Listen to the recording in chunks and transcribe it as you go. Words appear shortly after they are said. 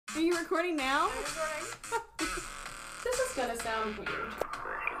Are you recording now? This is gonna sound weird.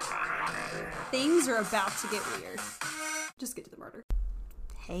 Things are about to get weird. Just get to the murder.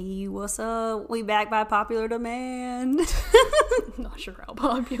 Hey, what's up? We back by popular demand. Not sure how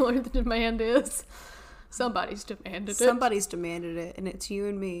popular the demand is. Somebody's demanded it. Somebody's demanded it, and it's you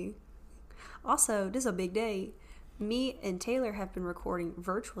and me. Also, this is a big day. Me and Taylor have been recording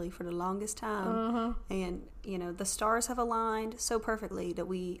virtually for the longest time. And, you know, the stars have aligned so perfectly that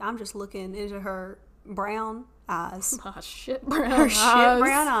I'm just looking into her brown eyes. My shit brown Her eyes. shit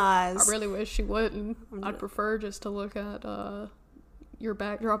brown eyes. I really wish she wouldn't. I'd prefer just to look at your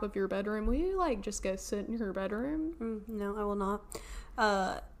backdrop of your bedroom. Will you, like, just go sit in your bedroom? No, I will not.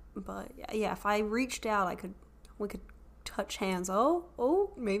 But, yeah, if I reached out, we could touch hands. Oh,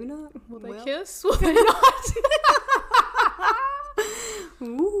 maybe not. Will they kiss? Will they not?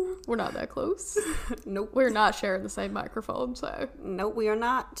 Ooh. We're not that close. Nope. We're not sharing the same microphone, so. Nope, we are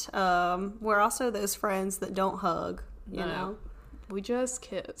not. We're also those friends that don't hug, you know? We just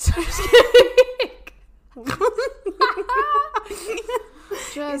kiss.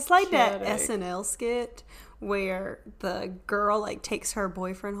 It's like that SNL skit where the girl like takes her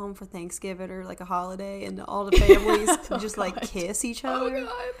boyfriend home for Thanksgiving or like a holiday, and all the families just like kiss each other. Oh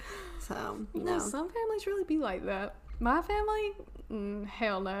God! So no, some families really be like that. My family,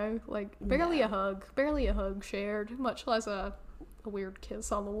 hell no. Like barely a hug shared, much less a weird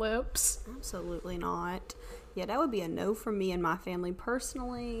kiss on the lips. Absolutely not. Yeah, that would be a no for me and my family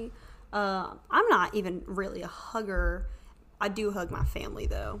personally. I'm not even really a hugger. I do hug my family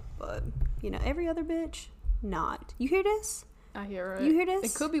though, but you know, every other bitch, not. You hear this? I hear it. You hear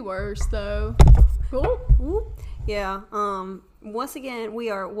this? It could be worse though. Cool. Ooh. Yeah. Once again,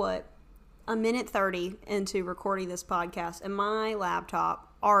 we are a minute 30 into recording this podcast, and my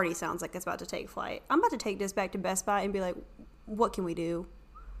laptop already sounds like it's about to take flight. I'm about to take this back to Best Buy and be like, what can we do?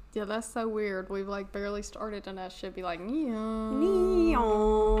 Yeah, that's so weird. We've like barely started and that should be like neon.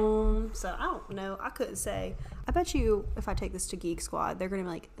 So I don't know. I couldn't say. I bet you if I take this to Geek Squad, they're gonna be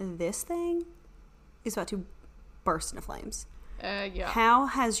like, this thing is about to burst into flames. Yeah. How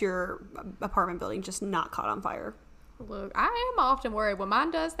has your apartment building just not caught on fire? Look, I am often worried. When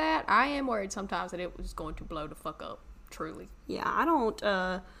mine does that, I am worried sometimes that it was going to blow the fuck up. Truly. Yeah, I don't,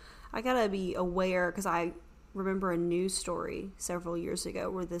 I gotta be aware, because I remember a news story several years ago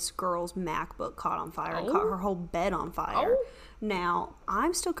where this girl's MacBook caught on fire and caught her whole bed on fire. Now,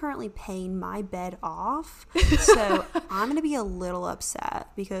 I'm still currently paying my bed off, so I'm gonna be a little upset,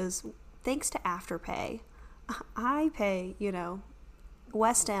 because thanks to Afterpay, I pay,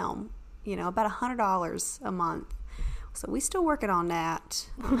 West Elm, about $100 a month. So we still working on that.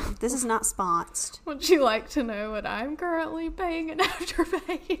 This is not sponsored. Would you like to know what I'm currently paying in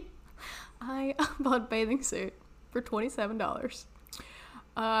Afterpay? I bought a bathing suit for $27. And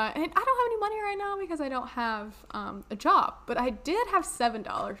I don't have any money right now because I don't have a job. But I did have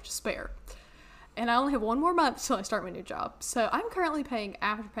 $7 to spare. And I only have one more month till I start my new job. So I'm currently paying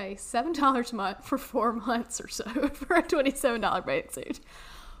Afterpay $7 a month for 4 months or so for a $27 bathing suit.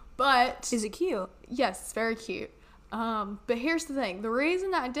 But is it cute? Yes, it's very cute. But here's the thing. The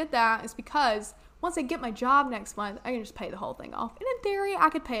reason that I did that is because once I get my job next month, I can just pay the whole thing off. And in theory, I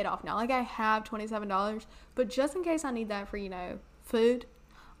could pay it off now. Like, I have $27, but just in case I need that for, food.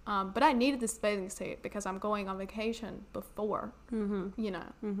 But I needed this bathing suit because I'm going on vacation before, The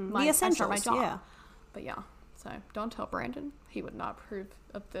essentials, my job. yeah. But yeah, so don't tell Brandon. He would not approve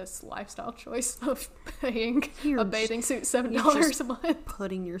of this lifestyle choice of paying a bathing suit $7 a month.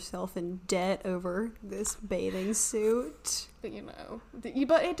 Putting yourself in debt over this bathing suit. But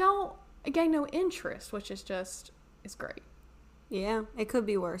but it don't gain no interest, which is great. Yeah, it could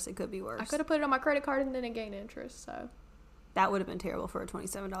be worse. I could have put it on my credit card and then it gained interest, so. That would have been terrible for a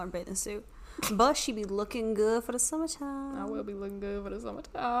 $27 bathing suit. But she'd be looking good for the summertime. I will be looking good for the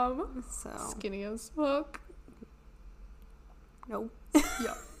summertime. So skinny as fuck. Nope.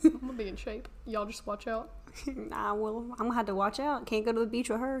 Yeah, I'm gonna be in shape. Y'all just watch out. I will. I'm gonna have to watch out. Can't go to the beach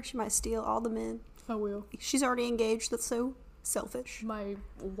with her. She might steal all the men. I will. She's already engaged. That's so selfish. My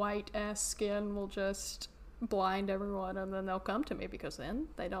white ass skin will just blind everyone, and then they'll come to me because then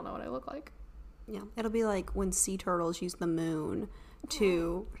they don't know what I look like. Yeah, it'll be like when sea turtles use the moon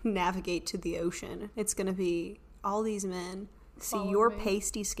to navigate to the ocean. It's gonna be all these men see your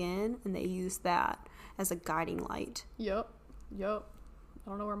pasty skin, and they use that as a guiding light. Yep. I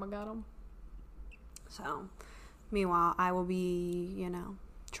don't know where I got them. So, meanwhile, I will be,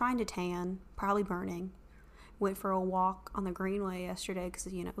 trying to tan, probably burning. Went for a walk on the Greenway yesterday because,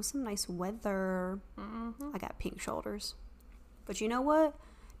 it was some nice weather. Mm-hmm. I got pink shoulders. But you know what?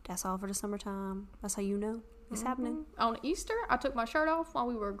 That's all for the summertime. That's how you know It's happening. On Easter, I took my shirt off while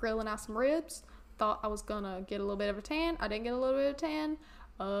we were grilling out some ribs. Thought I was gonna get a little bit of a tan. I didn't get a little bit of a tan.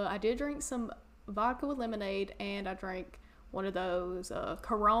 I did drink some vodka with lemonade, and I drank one of those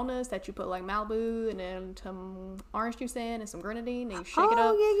Coronas that you put like Malibu and then some orange juice in and some grenadine, and you shake it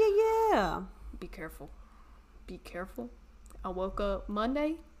up. Oh, yeah. Be careful. Be careful. I woke up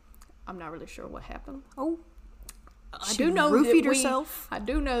Monday. I'm not really sure what happened. Oh. I do know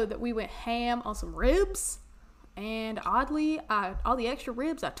that we went ham on some ribs, and oddly, all the extra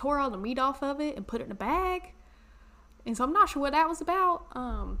ribs, I tore all the meat off of it and put it in a bag, and so I'm not sure what that was about.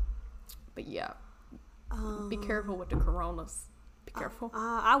 But yeah, be careful with the Coronas. Be careful.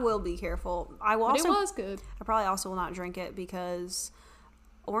 I will be careful. I will. But also, it was good. I probably also will not drink it because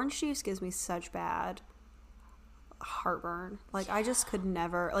orange juice gives me such bad heartburn. Like, I just could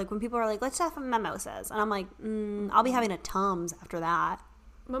never, like, when people are like, let's have some mimosas, and I'm like, I'll be having a Tums after that.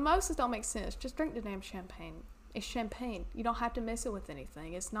 Mimosas don't make sense. Just drink the damn champagne. It's champagne. You don't have to mix it with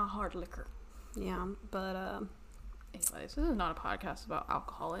anything. It's not hard liquor. Yeah, but anyways, this is not a podcast about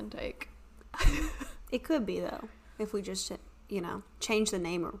alcohol intake. It could be, though, if we just, change the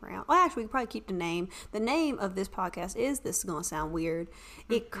name around. Well, actually, we could probably keep the name. The name of this podcast this is going to sound weird.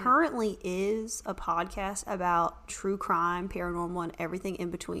 It currently is a podcast about true crime, paranormal, and everything in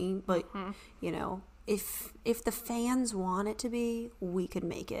between. But, if the fans want it to be, we could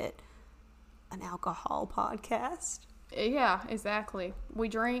make it an alcohol podcast. Yeah, exactly. We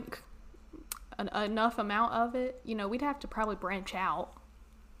drink enough amount of it. We'd have to probably branch out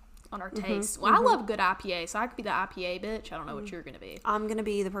on our taste. Well, I love good IPA, so I could be the IPA bitch. I don't know what you're going to be. I'm going to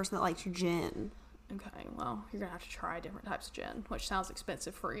be the person that likes gin. Okay, well, you're going to have to try different types of gin, which sounds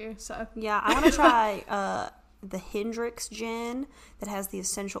expensive for you, so. Yeah, I want to try the Hendrix gin that has the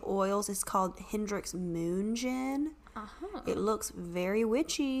essential oils. It's called Hendrix Moon Gin. It looks very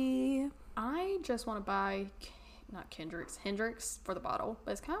witchy. I just want to buy, not Hendrix for the bottle,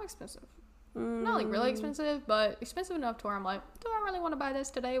 but it's kind of expensive. Not like really expensive, but expensive enough to where I'm like, do I really want to buy this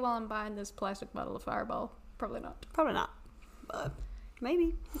today while I'm buying this plastic bottle of Fireball? Probably not. But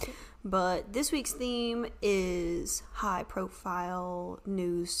maybe. But this week's theme is high profile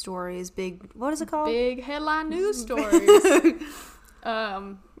news stories. What is it called? Big headline news stories.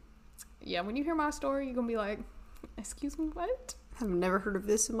 Yeah, when you hear my story, you're gonna be like, excuse me, what? I've never heard of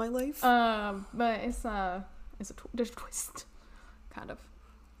this in my life. But there's a twist, kind of.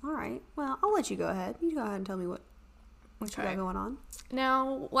 All right. Well, I'll let you go ahead. You go ahead and tell me what you got going on.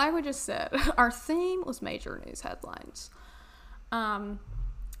 Now, like we just said, our theme was major news headlines. And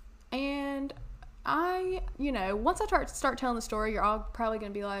I, once I start telling the story, you're all probably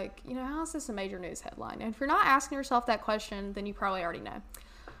going to be like, how is this a major news headline? And if you're not asking yourself that question, then you probably already know.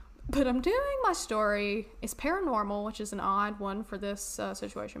 But I'm doing my story. It's paranormal, which is an odd one for this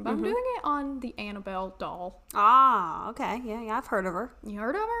situation. But I'm doing it on the Annabelle doll. Ah, okay. Yeah, I've heard of her. You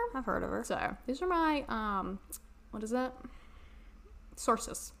heard of her? I've heard of her. So, these are my, what is that?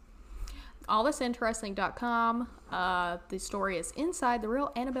 Sources. AllThisInteresting.com. The story is Inside the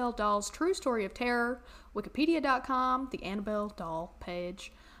Real Annabelle Doll's True Story of Terror. Wikipedia.com. The Annabelle Doll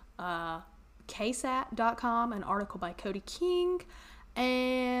page. KSAT.com. An article by Cody King.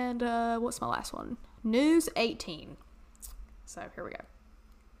 And what's my last one? News 18. So here we go.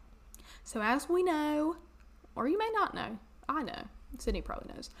 So as we know, or you may not know, I know, Sydney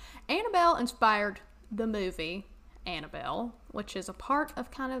probably knows, Annabelle inspired the movie Annabelle, which is a part of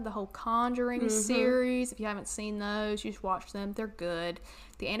kind of the whole Conjuring series. If you haven't seen those, you should watch them. They're good.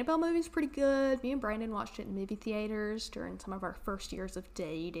 The Annabelle movie is pretty good. Me and Brandon watched it in movie theaters during some of our first years of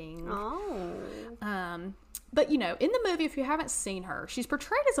dating. Oh. But, in the movie, if you haven't seen her, she's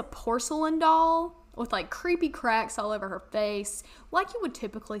portrayed as a porcelain doll with, like, creepy cracks all over her face, like you would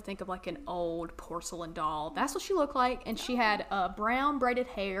typically think of, like, an old porcelain doll. That's what she looked like, and she had brown braided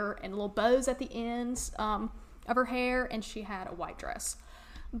hair and little bows at the ends of her hair, and she had a white dress.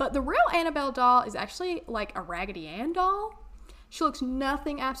 But the real Annabelle doll is actually, like, a Raggedy Ann doll. She looks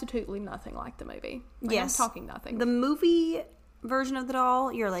absolutely nothing like the movie. Like, yes. I'm talking nothing. The movie version of the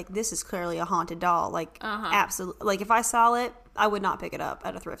doll, you're like, this is clearly a haunted doll. Like, absolutely. Like, if I saw it, I would not pick it up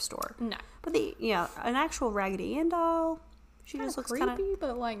at a thrift store. No. But an actual Raggedy Ann doll, she kinda just looks creepy,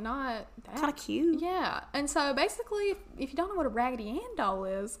 but like not that kind of cute. Yeah. And so basically, if you don't know what a Raggedy Ann doll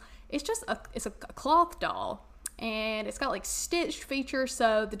is, it's just a cloth doll, and it's got like stitched features.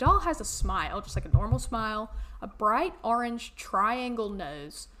 So the doll has a smile, just like a normal smile, a bright orange triangle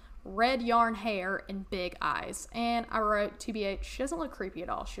nose, red yarn hair, and big eyes. And I wrote, TBH, she doesn't look creepy at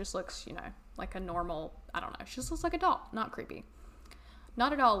all. She just looks, like a normal, I don't know, she just looks like a doll, not creepy.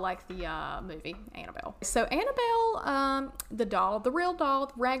 Not at all like the movie Annabelle. So Annabelle, the doll, the real doll,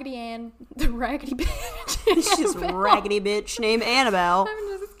 the Raggedy Ann, the Raggedy Bitch. She's a raggedy bitch named Annabelle.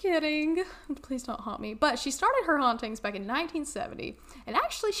 I'm just kidding. Please don't haunt me. But she started her hauntings back in 1970. And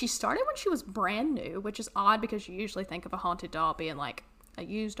actually, she started when she was brand new, which is odd because you usually think of a haunted doll being like a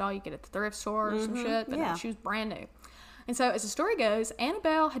used doll you get at the thrift store or some shit. But no, she was brand new. And so, as the story goes,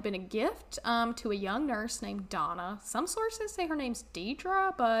 Annabelle had been a gift to a young nurse named Donna. Some sources say her name's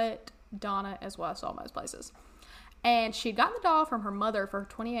Deidre, but Donna is what I saw most places. And she'd gotten the doll from her mother for her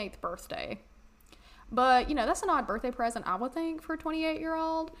 28th birthday. But, you know, that's an odd birthday present, I would think, for a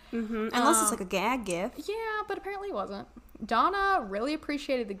 28-year-old. Unless it's like a gag gift. Yeah, but apparently it wasn't. Donna really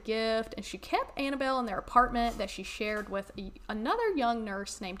appreciated the gift, and she kept Annabelle in their apartment that she shared with another young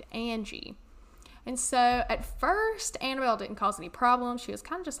nurse named Angie. And so, at first, Annabelle didn't cause any problems. She was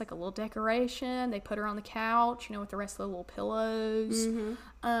kind of just like a little decoration. They put her on the couch, you know, with the rest of the little pillows.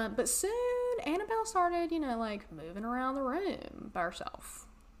 But soon, Annabelle started, you know, like, moving around the room by herself.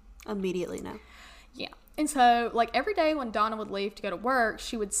 Immediately, no. Yeah. And so, like, every day when Donna would leave to go to work,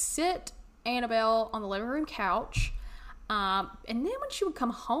 she would sit Annabelle on the living room couch. And then when she would come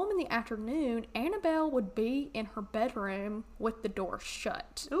home in the afternoon, Annabelle would be in her bedroom with the door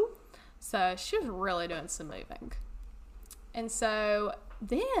shut. Ooh. So she was really doing some moving. And so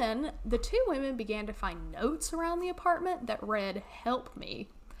then the two women began to find notes around the apartment that read, "Help me."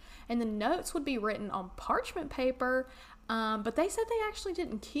 And the notes would be written on parchment paper, but they said they actually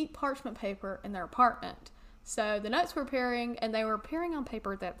didn't keep parchment paper in their apartment. So the notes were appearing, and they were appearing on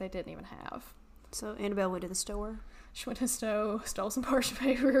paper that they didn't even have. So Annabelle went to the store. She went to the store, stole some parchment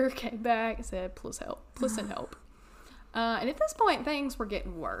paper, came back, and said, "Please help. Please send help." And at this point, things were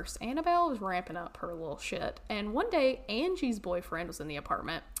getting worse. Annabelle was ramping up her little shit. And one day, Angie's boyfriend was in the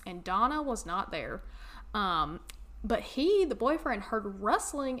apartment, and Donna was not there. But the boyfriend, heard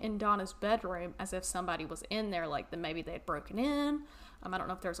rustling in Donna's bedroom as if somebody was in there, like maybe they had broken in. I don't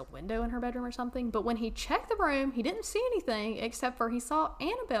know if there's a window in her bedroom or something. But when he checked the room, he didn't see anything except for he saw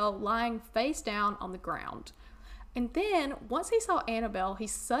Annabelle lying face down on the ground. And then, once he saw Annabelle, he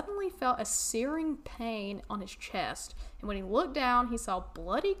suddenly felt a searing pain on his chest. And when he looked down, he saw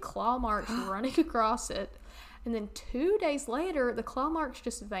bloody claw marks running across it. And then 2 days later, the claw marks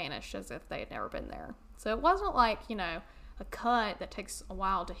just vanished as if they had never been there. So it wasn't like, you know, a cut that takes a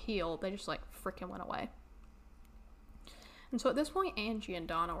while to heal. They just, like, freaking went away. And so at this point, Angie and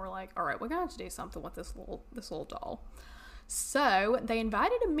Donna were like, all right, we're going to have to do something with this little doll. So they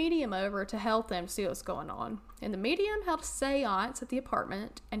invited a medium over to help them see what's going on. And the medium held a seance at the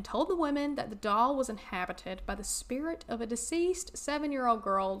apartment and told the women that the doll was inhabited by the spirit of a deceased 7-year-old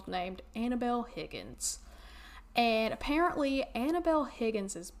girl named Annabelle Higgins. And apparently Annabelle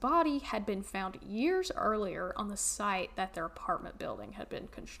Higgins' body had been found years earlier on the site that their apartment building had been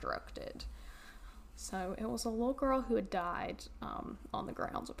constructed. So it was a little girl who had died on the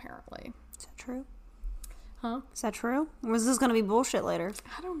grounds, apparently. Is that true? Huh? Is that true? Or is this going to be bullshit later?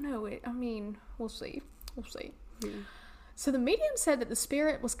 I don't know. We'll see. So the medium said that the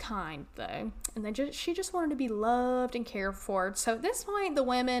spirit was kind, though, and she just wanted to be loved and cared for. So at this point, the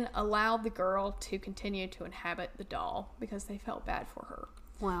women allowed the girl to continue to inhabit the doll because they felt bad for her.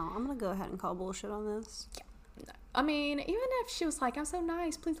 Wow, I'm going to go ahead and call bullshit on this. Yeah. No. I mean, even if she was like, "I'm so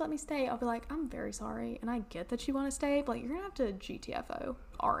nice, please let me stay," I'll be like, "I'm very sorry, and I get that you want to stay, but you're going to have to GTFO,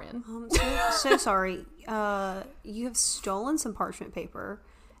 RN." So sorry. You have stolen some parchment paper,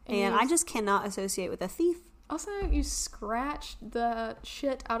 and I just cannot associate with a thief. Also, you scratched the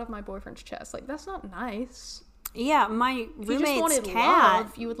shit out of my boyfriend's chest. Like, that's not nice. Yeah, my roommate's if you just wanted cat.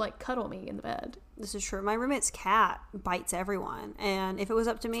 Love, you would, like, cuddle me in the bed. This is true. My roommate's cat bites everyone, and if it was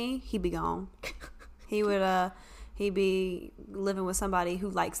up to me, he'd be gone. He'd be living with somebody who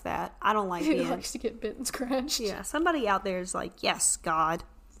likes that. I don't like Who likes to get bit and scratched. Yeah, somebody out there is like, yes, God,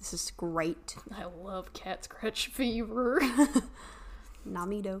 this is great. I love cat scratch fever.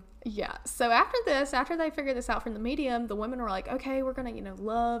 Namido. Yeah, so after they figured this out from the medium, the women were like, okay, we're gonna,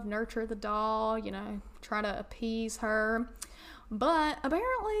 love, nurture the doll, try to appease her. But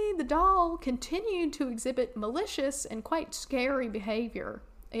apparently the doll continued to exhibit malicious and quite scary behavior.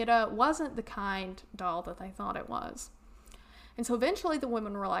 It wasn't the kind doll that they thought it was. And so eventually the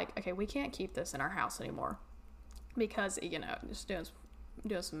women were like, okay, we can't keep this in our house anymore. Because, just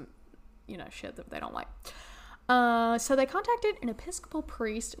doing some, shit that they don't like. So they contacted an Episcopal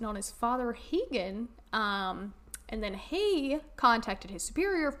priest known as Father Hegan. And then he contacted his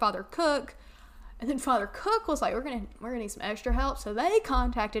superior, Father Cook. And then Father Cook was like, we're gonna need some extra help. So they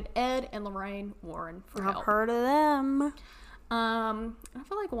contacted Ed and Lorraine Warren for help. I've heard of them. I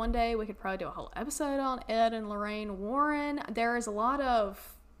feel like one day we could probably do a whole episode on Ed and Lorraine Warren. There is a lot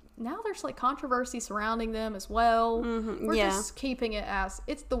of, now there's like controversy surrounding them as well. We're just keeping it as,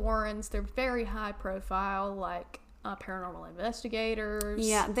 it's the Warrens. They're very high profile, like paranormal investigators.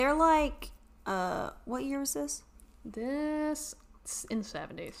 Yeah, they're like, what year is this? This, in the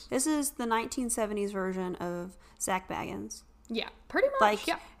 70s. This is the 1970s version of Zach Baggins. Yeah, pretty much. Like,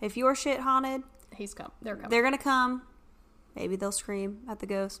 yeah. if your shit haunted, He's come. They're coming. they're gonna come. Maybe they'll scream at the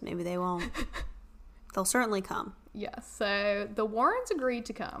ghost. Maybe they won't. They'll certainly come. Yeah, so the Warrens agreed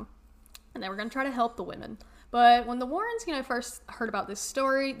to come, and they were going to try to help the women. But when the Warrens, first heard about this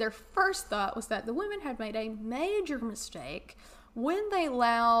story, their first thought was that the women had made a major mistake when they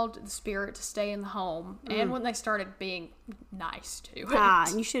allowed the spirit to stay in the home and when they started being nice to it.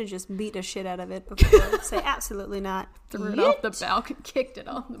 And you should have just beat the shit out of it before. Say absolutely not. Threw it off the balcony, kicked it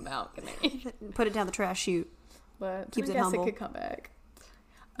on the balcony. Put it down the trash chute. But Keeps I it guess humble. it could come back.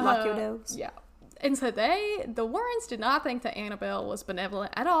 Lock your doors. Yeah. And so the Warrens did not think that Annabelle was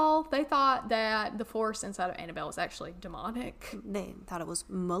benevolent at all. They thought that the force inside of Annabelle was actually demonic. They thought it was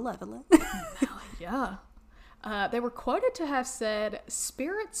malevolent. Yeah. They were quoted to have said,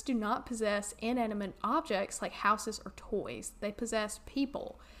 "Spirits do not possess inanimate objects like houses or toys. They possess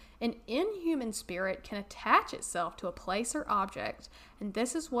people. An inhuman spirit can attach itself to a place or object, and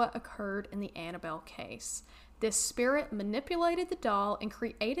this is what occurred in the Annabelle case. This spirit manipulated the doll and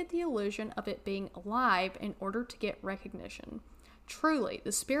created the illusion of it being alive in order to get recognition. Truly,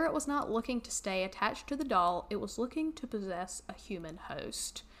 the spirit was not looking to stay attached to the doll, it was looking to possess a human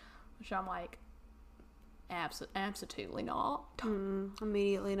host." Which I'm like, absolutely not.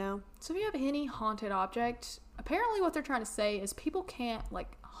 Immediately no. So if you have any haunted object, apparently what they're trying to say is people can't,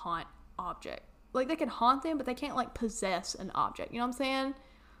 like, haunt object. Like, they can haunt them, but they can't, like, possess an object. You know what I'm saying?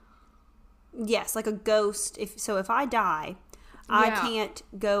 Yes, like a ghost. If I die, I can't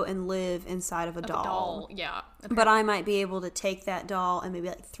go and live inside of a doll. Yeah. But I might be able to take that doll and maybe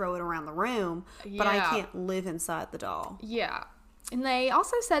like throw it around the room. But I Yeah. can't live inside the doll. Yeah. And they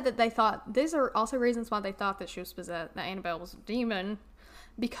also said that they thought, these are also reasons why they thought that she was possessed, that Annabelle was a demon,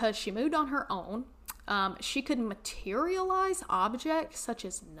 because she moved on her own. She could materialize objects such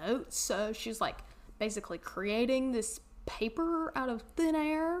as notes. So she's like basically creating this paper out of thin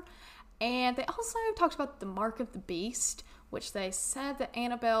air. And they also talked about the mark of the beast, which they said that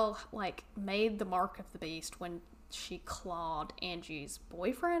Annabelle like made the mark of the beast when she clawed Angie's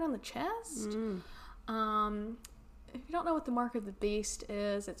boyfriend on the chest. If you don't know what the mark of the beast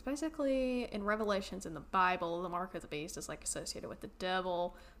is, it's basically in Revelations in the Bible, the mark of the beast is like associated with the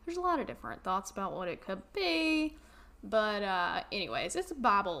devil. There's a lot of different thoughts about what it could be, but anyways, it's a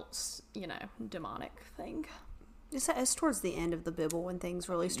Bible, demonic thing. It's towards the end of the Bible when things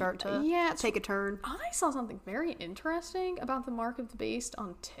really start to take a turn. I saw something very interesting about the mark of the beast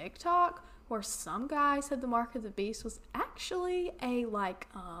on TikTok, where some guy said the mark of the beast was actually a like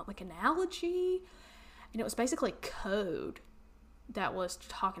analogy, and it was basically code that was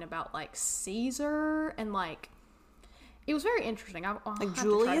talking about like Caesar and like it was very interesting. I'll like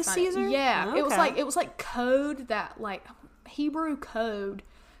Julius Caesar? Yeah, okay. It was like code that like Hebrew code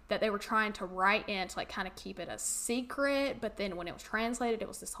that they were trying to write in to like kind of keep it a secret, but then when it was translated, it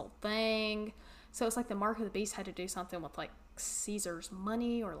was this whole thing. So it's like the mark of the beast had to do something with like Caesar's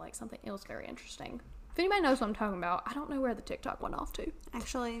money or like something. It was very interesting. If anybody knows what I'm talking about, I don't know where the TikTok went off to.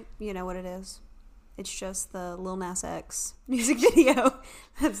 Actually, you know what it is. It's just the Lil Nas X music video.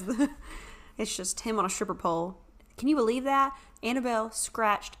 It's just him on a stripper pole. Can you believe that? Annabelle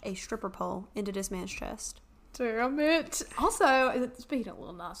scratched a stripper pole into this man's chest. Damn it. Also, speaking of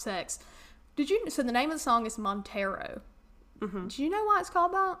Lil Nas X, so the name of the song is Montero. Mm-hmm. Do you know why it's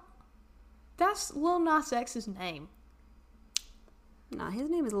called that? That's Lil Nas X's name. Nah, his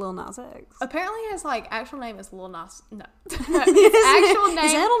name is Lil Nas X. Apparently his actual name is Lil Nas. No. His actual name.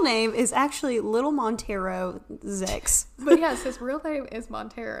 His actual name is actually Little Montero Zex. But yes, his real name is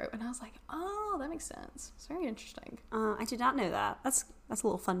Montero. And I was like, oh, that makes sense. It's very interesting. I did not know that. That's a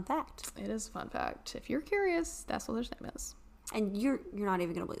little fun fact. It is a fun fact. If you're curious, that's what his name is. And you're not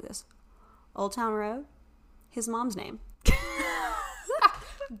even going to believe this. Old Town Road, his mom's name.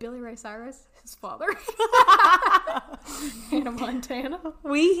 Billy Ray Cyrus, his father. Hannah Montana,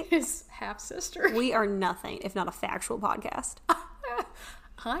 his half-sister. We are nothing if not a factual podcast.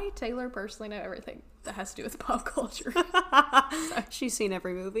 I, Taylor, personally know everything that has to do with pop culture. She's seen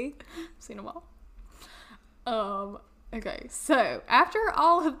every movie. Seen them all. Okay, so after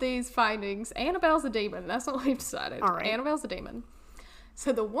all of these findings, Annabelle's a demon. That's what we've decided. All right. Annabelle's a demon.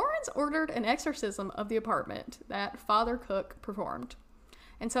 So the Warrens ordered an exorcism of the apartment that Father Cook performed.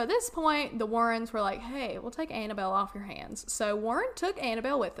 And so at this point, the Warrens were like, hey, we'll take Annabelle off your hands. So Warren took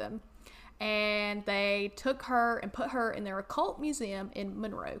Annabelle with them, and they took her and put her in their occult museum in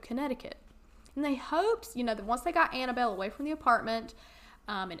Monroe, Connecticut. And they hoped, that once they got Annabelle away from the apartment,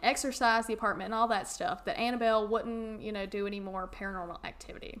 and exercised the apartment and all that stuff, that Annabelle wouldn't, do any more paranormal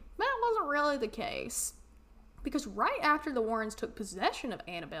activity. But that wasn't really the case. Because right after the Warrens took possession of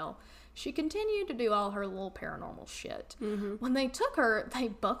Annabelle, she continued to do all her little paranormal shit. Mm-hmm. When they took her, they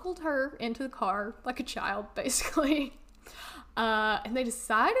buckled her into the car like a child, basically. And they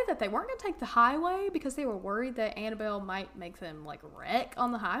decided that they weren't going to take the highway because they were worried that Annabelle might make them, wreck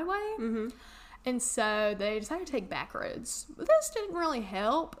on the highway. Mm-hmm. And so they decided to take back roads. But this didn't really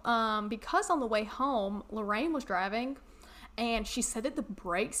help because on the way home, Lorraine was driving, and she said that the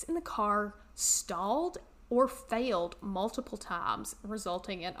brakes in the car stalled or failed multiple times,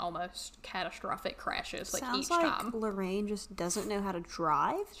 resulting in almost catastrophic crashes Sounds each time. Like Lorraine just doesn't know how to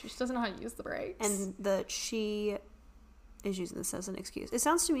drive. She just doesn't know how to use the brakes. And that she is using this as an excuse. It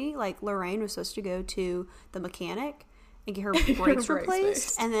sounds to me like Lorraine was supposed to go to the mechanic and get her brakes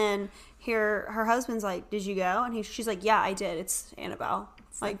replaced. And then her husband's like, did you go? And she's like, yeah, I did. It's Annabelle.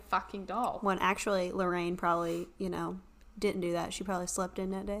 It's like fucking doll. When actually Lorraine probably, didn't do that. She probably slept in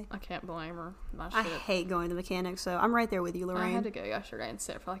that day. I can't blame her. I hate going to the mechanic, so I'm right there with you, Lorraine. I had to go yesterday and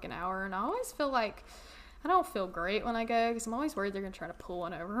sit for an hour, and I always feel like I don't feel great when I go because I'm always worried they're going to try to pull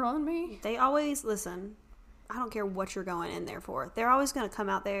one over on me. They always, listen, I don't care what you're going in there for. They're always going to come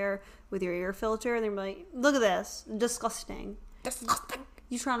out there with your ear filter, and they're like, look at this. Disgusting. Disgusting.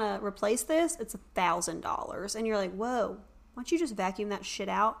 You trying to replace this? It's $1,000. And you're like, whoa, why don't you just vacuum that shit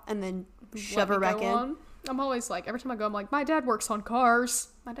out and then shove her back in? I'm always every time I go, I'm like, my dad works on cars.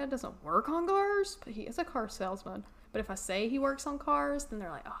 My dad doesn't work on cars, but he is a car salesman. But if I say he works on cars, then they're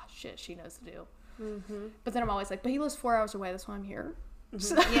like, oh, shit, she knows the deal. Mm-hmm. But then I'm always like, but he lives 4 hours away. That's why I'm here. Mm-hmm.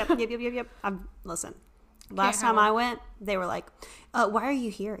 So, yep. Listen, last time I went, they were like, why are you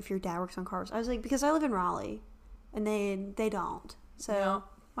here if your dad works on cars? I was like, because I live in Raleigh, and they don't. So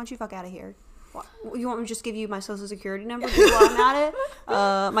why don't you fuck out of here? You want me to just give you my social security number while I'm at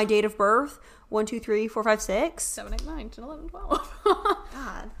it? My date of birth, 1, 2, 3, 4, 5, 6, 7, 8, 9, 10, 11, 12.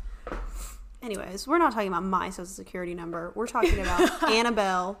 God. Anyways, we're not talking about my social security number. We're talking about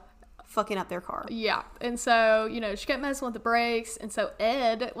Annabelle fucking up their car. Yeah. And so, she kept messing with the brakes. And so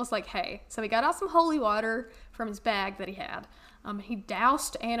Ed was like, hey. So he got out some holy water from his bag that he had. He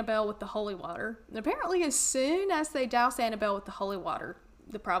doused Annabelle with the holy water. And apparently as soon as they doused Annabelle with the holy water,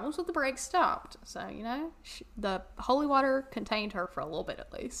 the problems with the brakes stopped. So, the holy water contained her for a little bit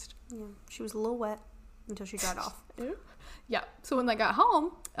at least. Yeah. She was a little wet until she dried off. Yeah. So when they got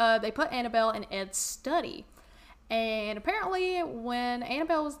home, they put Annabelle in Ed's study. And apparently when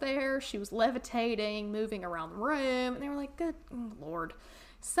Annabelle was there, she was levitating, moving around the room. And they were like, good Lord.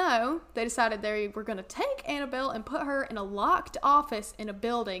 So they decided they were going to take Annabelle and put her in a locked office in a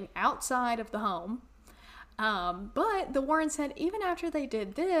building outside of the home. But the Warrens said even after they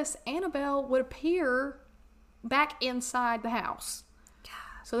did this, Annabelle would appear back inside the house.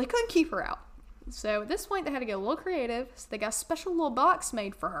 So they couldn't keep her out. So at this point, they had to get a little creative. So they got a special little box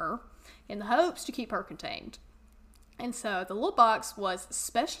made for her in the hopes to keep her contained. And so the little box was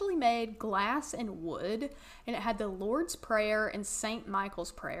specially made glass and wood, and it had the Lord's Prayer and St.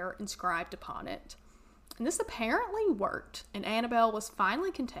 Michael's Prayer inscribed upon it. And this apparently worked, and Annabelle was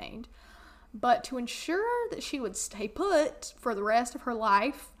finally contained. But to ensure that she would stay put for the rest of her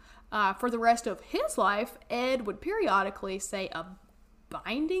life, for the rest of his life, Ed would periodically say a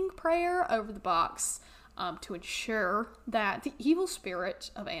binding prayer over the box to ensure that the evil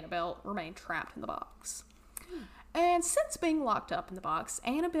spirit of Annabelle remained trapped in the box. And since being locked up in the box,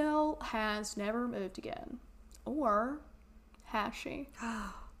 Annabelle has never moved again. Or has she?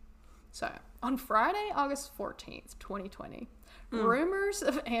 So, on Friday, August 14th, 2020, rumors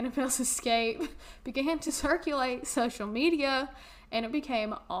of Annabelle's escape began to circulate social media, and it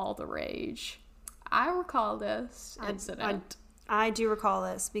became all the rage. I recall this incident. I do recall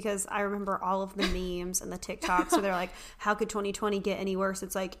this because I remember all of the memes and the TikToks where they're like, how could 2020 get any worse?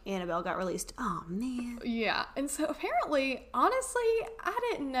 It's like Annabelle got released. Oh, man. Yeah. And so apparently, honestly, I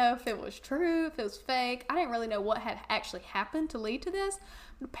didn't know if it was true, if it was fake. I didn't really know what had actually happened to lead to this.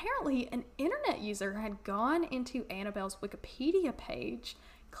 But apparently, an internet user had gone into Annabelle's Wikipedia page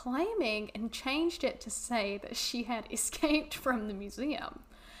claiming and changed it to say that she had escaped from the museum.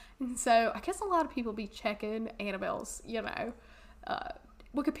 And so I guess a lot of people be checking Annabelle's,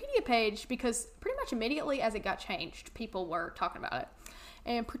 Wikipedia page because pretty much immediately as it got changed, people were talking about it.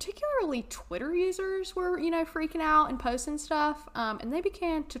 And particularly Twitter users were, freaking out and posting stuff. And they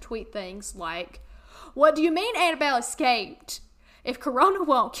began to tweet things like, what do you mean Annabelle escaped? If Corona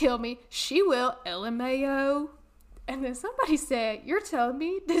won't kill me, she will, LMAO. And then somebody said, you're telling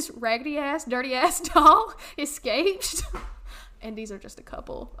me this raggedy ass, dirty ass doll escaped? And these are just a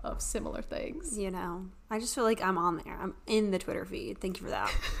couple of similar things. You know, I just feel like I'm on there. I'm in the Twitter feed. Thank you for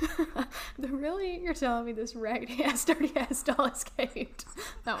that. Really? You're telling me this raggedy ass, dirty ass doll escaped?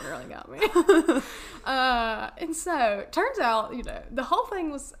 That one really got me. And so, turns out, you know, the whole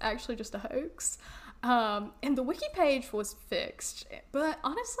thing was actually just a hoax. And the wiki page was fixed. But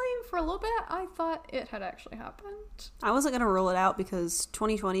honestly, for a little bit, I thought it had actually happened. I wasn't going to rule it out because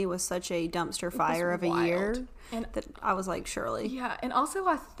 2020 was such a dumpster fire of a year. And that I was like, surely. Yeah, and also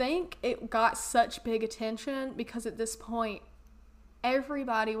I think it got such big attention because at this point,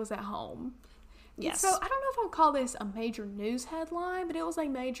 everybody was at home. Yes. And so I don't know if I'll call this a major news headline, but it was a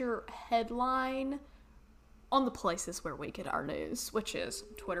major headline on the places where we get our news, which is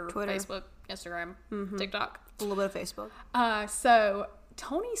Twitter. Facebook, Instagram, TikTok. A little bit of Facebook. So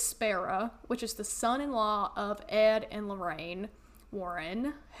Tony Spera, which is the son-in-law of Ed and Lorraine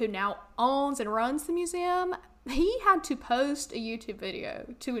Warren, who now owns and runs the museum, he had to post a YouTube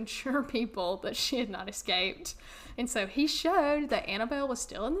video to ensure people that she had not escaped. And so he showed that Annabelle was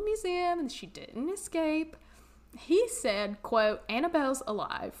still in the museum and she didn't escape. He said, quote, Annabelle's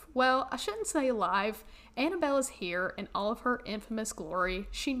alive. Well, I shouldn't say alive. Annabelle is here in all of her infamous glory.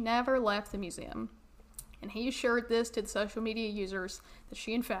 She never left the museum. And he assured this to the social media users that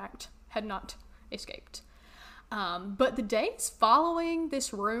she, in fact, had not escaped. But the days following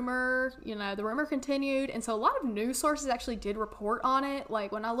this rumor, you know, the rumor continued. And so a lot of news sources actually did report on it.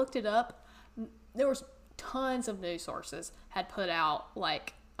 Like, when I looked it up, there was tons of news sources had put out,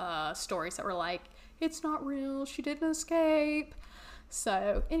 like, stories that were like, it's not real, she didn't escape.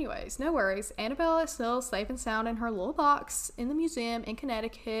 So, anyways, no worries. Annabelle is still safe and sound in her little box in the museum in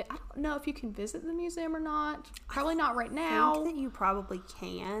Connecticut. I don't know if you can visit the museum or not. Probably not right now. I think that you probably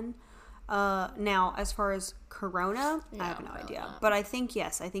can. Now, as far as Corona, I have no idea. But I think,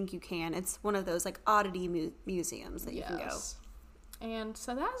 yes, I think you can. It's one of those, like, oddity museums that you can go. And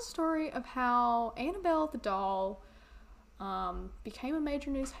so that's a story of how Annabelle the doll became a major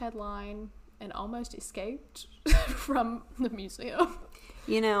news headline and almost escaped from the museum.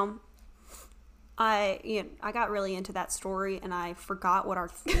 You know, I got really into that story and I forgot what our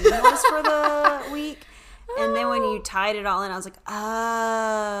theme was for the week. And then when you tied it all in, I was like,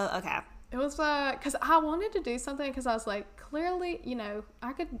 oh, okay. It was because I wanted to do something because I was like, clearly, you know,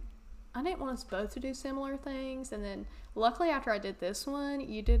 I didn't want us both to do similar things. And then luckily after I did this one,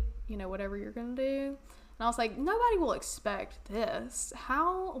 you did, you know, whatever you're going to do. And I was like, nobody will expect this.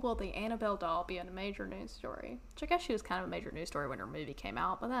 How will the Annabelle doll be in a major news story? Which I guess she was kind of a major news story when her movie came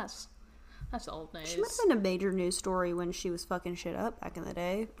out, but that's old news. She must have been a major news story when she was fucking shit up back in the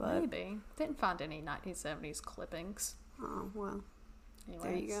day, but maybe. Didn't find any 1970s clippings. Oh, well. Anyways,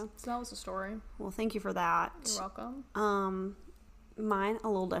 there you go. So that was the story. Well, thank you for that. You're welcome. Mine a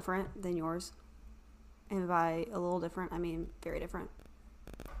little different than yours. And by a little different, I mean very different.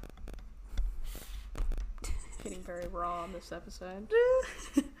 Getting very raw on this episode.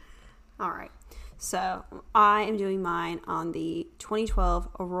 All right. So I am doing mine on the 2012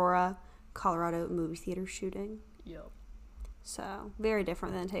 Aurora, Colorado movie theater shooting. Yep. So very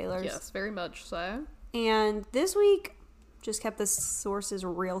different than Taylor's. Yes, very much so. And this week, just kept the sources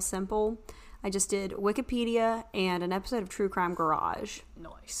real simple. I just did Wikipedia and an episode of True Crime Garage.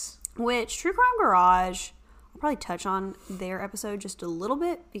 Nice. Which True Crime Garage, I'll probably touch on their episode just a little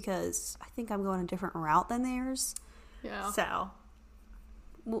bit because I think I'm going a different route than theirs. Yeah. So,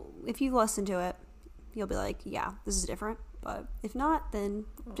 well, if you listen to it, you'll be like, yeah, this is different. But if not, then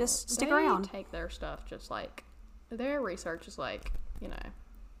just stick around. They take their stuff just like, their research is like, you know.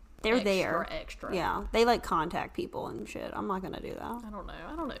 They're there. Extra. Yeah. They like contact people and shit. I'm not going to do that. I don't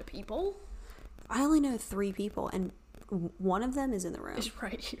know people. I only know 3 people and one of them is in the room. It's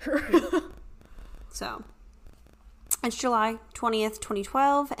right here. So, it's July 20th,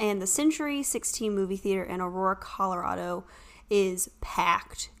 2012, and the Century 16 movie theater in Aurora, Colorado is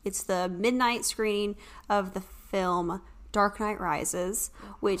packed. It's the midnight screening of the film Dark Knight Rises,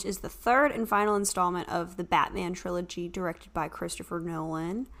 which is the 3rd and final installment of the Batman trilogy directed by Christopher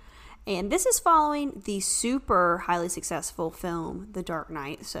Nolan. And this is following the super highly successful film, The Dark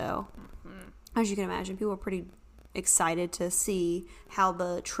Knight. So, as you can imagine, people are pretty excited to see how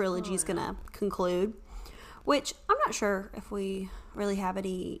the trilogy is going to conclude. Which, I'm not sure if we really have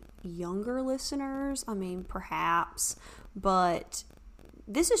any younger listeners. I mean, perhaps. But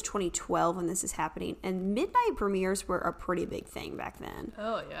this is 2012 when this is happening. And midnight premieres were a pretty big thing back then.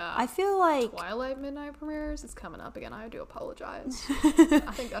 Oh, yeah. I feel like Twilight midnight premieres is coming up again. I do apologize.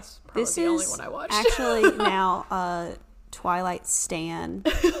 I think that's probably the only one I watched. Actually, now Twilight Stan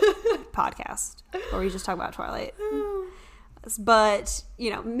podcast where we just talk about Twilight. But,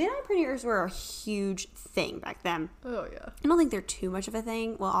 midnight premieres were a huge thing back then. Oh, yeah. I don't think they're too much of a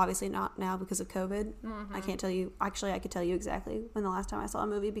thing. Well, obviously not now because of COVID. Mm-hmm. I can't tell you. Actually, I could tell you exactly when the last time I saw a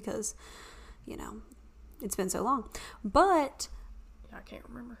movie because, it's been so long. But... I can't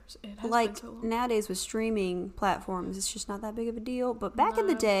remember. It has been so long. Nowadays with streaming platforms, it's just not that big of a deal. But back in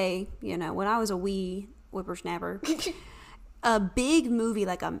the day, when I was a wee whippersnapper... a big movie,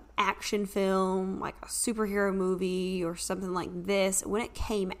 like an action film, like a superhero movie or something like this, when it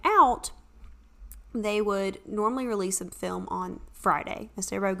came out, they would normally release a film on Friday.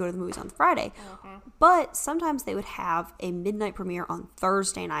 So everybody would go to the movies on Friday. But sometimes they would have a midnight premiere on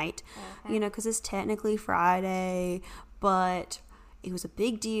Thursday night, because it's technically Friday, but it was a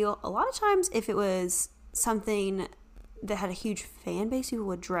big deal. A lot of times if it was something that had a huge fan base, people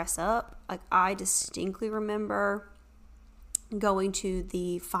would dress up. Like, I distinctly remember going to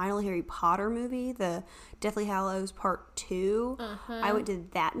the final Harry Potter movie, the Deathly Hallows Part 2. I went to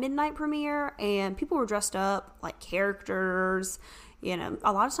that midnight premiere, and people were dressed up like characters.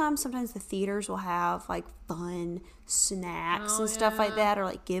 A lot of times, sometimes the theaters will have, like, fun snacks and stuff like that, or,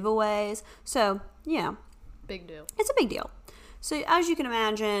 like, giveaways. So, Big deal. It's a big deal. So, as you can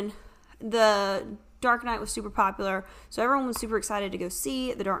imagine, the Dark Knight was super popular, so everyone was super excited to go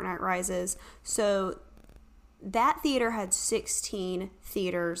see The Dark Knight Rises. So, that theater had 16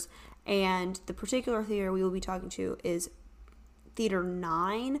 theaters, and the particular theater we will be talking to is Theater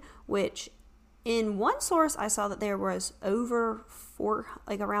 9, which in one source I saw that there was around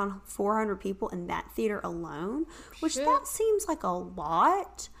 400 people in that theater alone, which that seems like a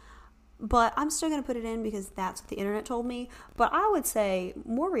lot, but I'm still going to put it in because that's what the internet told me. But I would say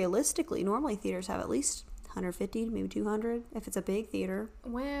more realistically, normally theaters have at least 150, maybe 200 if it's a big theater.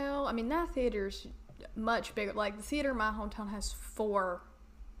 Well, I mean, that theater's much bigger. Like, the theater in my hometown has 4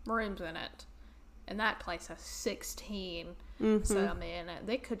 rooms in it, and that place has 16. So, I mean,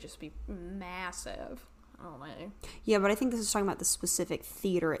 they could just be massive. I don't know. Yeah, but I think this is talking about the specific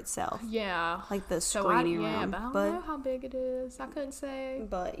theater itself. Yeah. Like the screening room. Yeah, but I don't know how big it is. I couldn't say.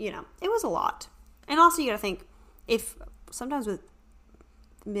 But, it was a lot. And also, you gotta think, if sometimes with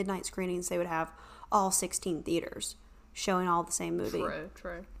midnight screenings, they would have all 16 theaters showing all the same movie.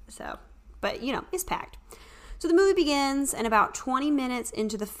 True. So... But, it's packed. So the movie begins, and about 20 minutes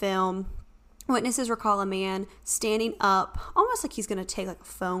into the film, witnesses recall a man standing up, almost like he's going to take, like, a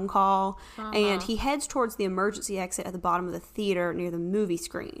phone call, and he heads towards the emergency exit at the bottom of the theater near the movie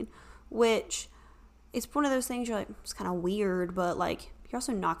screen, which is one of those things you're like, it's kind of weird, but, like, you're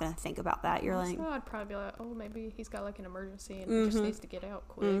also not going to think about that. You're like... So I'd probably be like, oh, maybe he's got, like, an emergency and he just needs to get out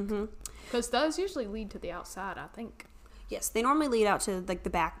quick. Because those usually lead to the outside, I think. Yes, they normally lead out to, like, the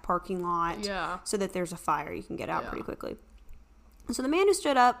back parking lot. Yeah. So that there's a fire. You can get out pretty quickly. So the man who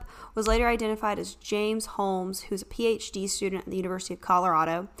stood up was later identified as James Holmes, who's a PhD student at the University of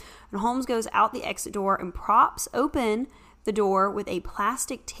Colorado. And Holmes goes out the exit door and props open the door with a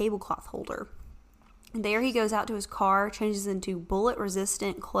plastic tablecloth holder. And there he goes out to his car, changes into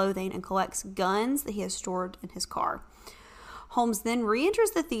bullet-resistant clothing, and collects guns that he has stored in his car. Holmes then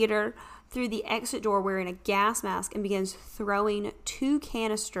re-enters the theater through the exit door wearing a gas mask and begins throwing 2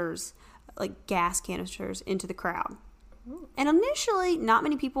 canisters, like gas canisters, into the crowd. And initially, not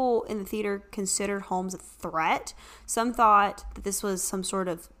many people in the theater considered Holmes a threat. Some thought that this was some sort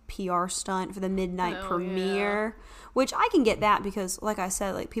of PR stunt for the midnight premiere, which I can get that because, like I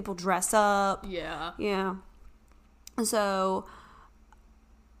said, like, people dress up. Yeah. Yeah. So...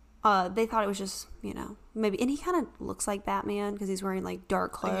 they thought it was just, maybe, and he kind of looks like Batman because he's wearing, like,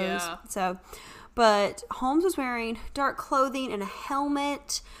 dark clothes. Yeah. So, but Holmes was wearing dark clothing and a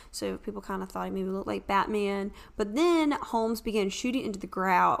helmet, so people kind of thought he maybe looked like Batman. But then Holmes began shooting into the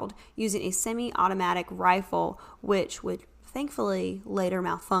crowd using a semi-automatic rifle, which would thankfully later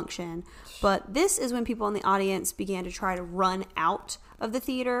malfunction. But this is when people in the audience began to try to run out of the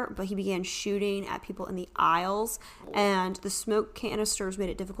theater, but he began shooting at people in the aisles, and the smoke canisters made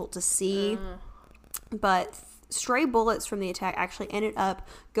it difficult to see. But stray bullets from the attack actually ended up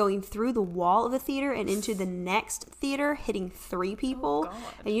going through the wall of the theater and into the next theater, hitting 3 people.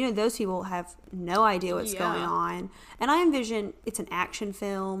 And those people have no idea what's going on. And I envision it's an action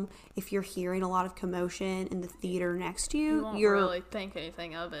film. If you're hearing a lot of commotion in the theater next to you, you won't really think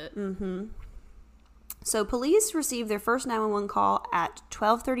anything of it. So police received their first 911 call at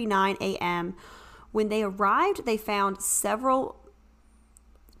 12:39 a.m. When they arrived, they found several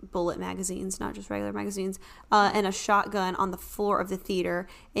bullet magazines, not just regular magazines, and a shotgun on the floor of the theater.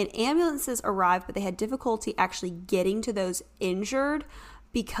 And ambulances arrived, but they had difficulty actually getting to those injured.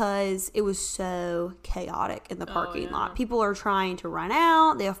 because it was so chaotic in the parking lot. People are trying to run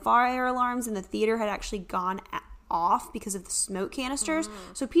out. The fire alarms in the theater had actually gone off because of the smoke canisters.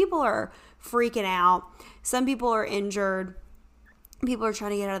 So people are freaking out. Some people are injured. People are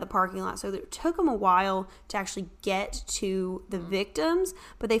trying to get out of the parking lot. So it took them a while to actually get to the victims,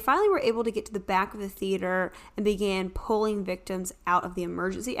 but they finally were able to get to the back of the theater and began pulling victims out of the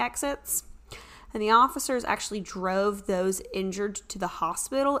emergency exits. And the officers actually drove those injured to the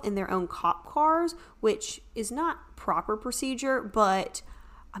hospital in their own cop cars, which is not proper procedure, but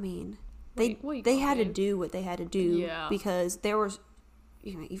I mean, they had to do what they had to do because there was,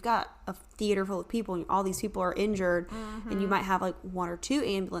 you've got a theater full of people and all these people are injured and you might have like 1 or 2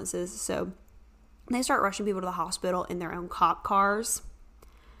 ambulances. So they start rushing people to the hospital in their own cop cars.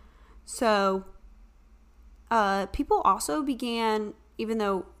 So people also began, even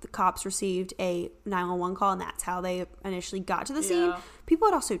though the cops received a 911 call and that's how they initially got to the scene, people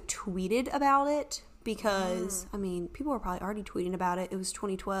had also tweeted about it because, I mean, people were probably already tweeting about it. It was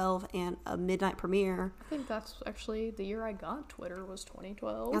 2012 and a midnight premiere. I think that's actually the year I got Twitter was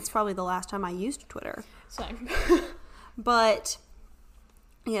 2012. That's probably the last time I used Twitter. Same. But,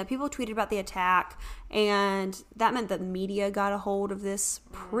 yeah, people tweeted about the attack, and that meant that media got a hold of this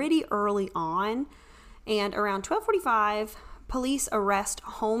pretty early on. And around 12:45, police arrest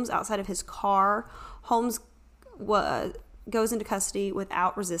Holmes outside of his car. Holmes goes into custody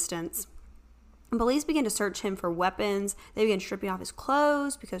without resistance. And police begin to search him for weapons. They begin stripping off his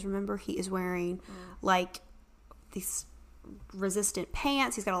clothes because, remember, he is wearing, like, these resistant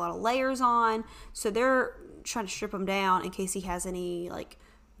pants. He's got a lot of layers on. So they're trying to strip him down in case he has any, like,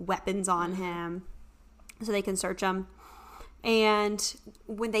 weapons on him so they can search him. And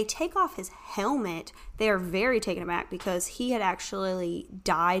when they take off his helmet, they are very taken aback because he had actually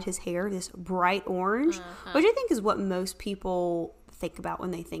dyed his hair this bright orange, which I think is what most people think about when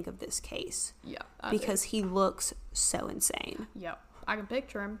they think of this case. Yeah. Because he looks so insane. Yeah. I can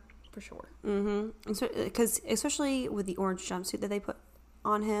picture him for sure. Mm-hmm. Because especially with the orange jumpsuit that they put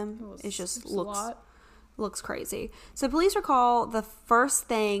on him, it just looks crazy. So police recall the first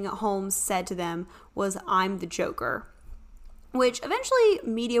thing Holmes said to them was, "I'm the Joker." Which eventually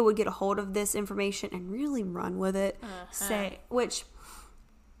media would get a hold of this information and really run with it. Which,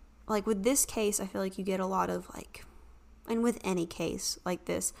 like with this case, I feel like you get a lot of like, and with any case like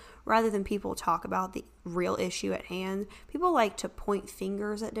this, rather than people talk about the real issue at hand, people like to point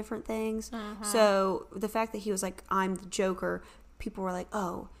fingers at different things. So the fact that he was like, "I'm the Joker," people were like,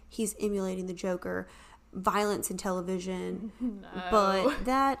 "Oh, he's emulating the Joker." Violence in television. No. But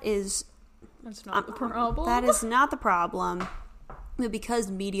that's not the problem. That is not the problem. But because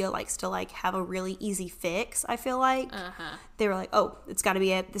media likes to like have a really easy fix, I feel like they were like, "Oh, it's got to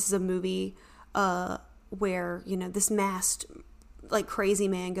be it. This is a movie where, you know, this masked like crazy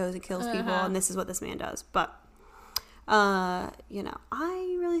man goes and kills people and this is what this man does." But you know,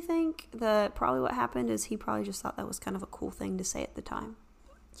 I really think that probably what happened is he probably just thought that was kind of a cool thing to say at the time.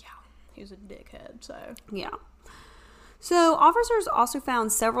 Yeah, he was a dickhead, so. Yeah. So officers also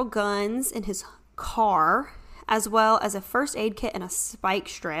found several guns in his car, as well as a first aid kit and a spike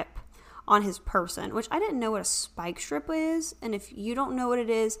strip on his person, which I didn't know what a spike strip is. And if you don't know what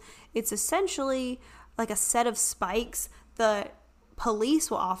it is, it's essentially like a set of spikes that police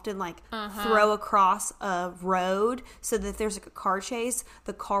will often like throw across a road so that if there's like a car chase,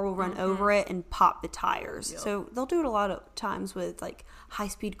 the car will run over it and pop the tires. Yep. So they'll do it a lot of times with like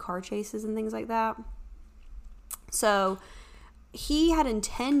high-speed car chases and things like that. So he had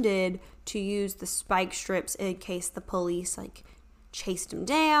intended to use the spike strips in case the police like chased him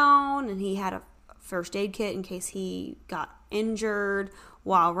down, and he had a first aid kit in case he got injured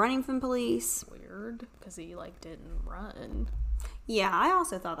while running from police. Weird, because he like didn't run. Yeah, I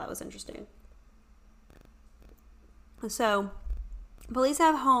also thought that was interesting. So police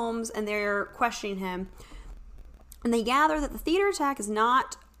have Holmes and they're questioning him, and they gather that the theater attack is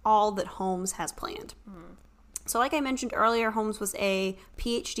not all that Holmes has planned. So like I mentioned earlier, Holmes was a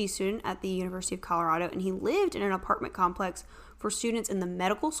PhD student at the University of Colorado, and he lived in an apartment complex for students in the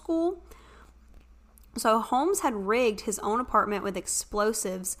medical school. So Holmes had rigged his own apartment with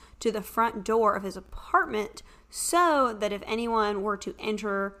explosives to the front door of his apartment so that if anyone were to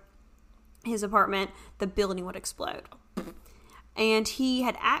enter his apartment, the building would explode. And he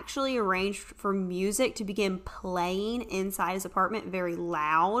had actually arranged for music to begin playing inside his apartment very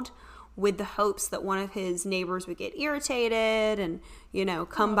loud, with the hopes that one of his neighbors would get irritated and, you know,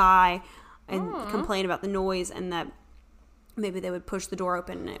 come by and complain about the noise, and that maybe they would push the door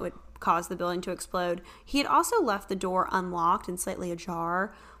open and it would cause the building to explode. He had also left the door unlocked and slightly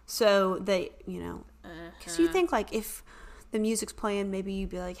ajar so that, you know, because you think like if the music's playing, maybe you'd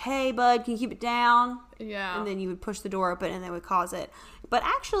be like, hey, bud, can you keep it down? Yeah. And then you would push the door open and that would cause it. But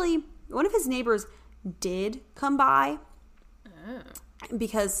actually, one of his neighbors did come by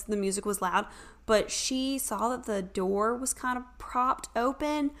because the music was loud. But she saw that the door was kind of propped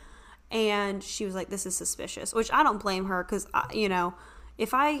open and she was like, this is suspicious. Which I don't blame her because, you know,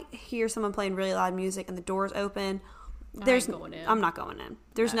 if I hear someone playing really loud music and the door's open, I'm not going in.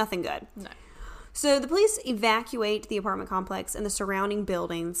 There's nothing good. No. So the police evacuate the apartment complex and the surrounding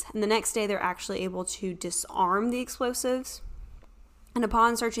buildings, and the next day they're actually able to disarm the explosives. And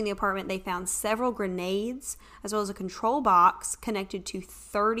upon searching the apartment, they found several grenades, as well as a control box connected to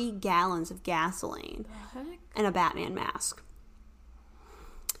 30 gallons of gasoline and a Batman mask.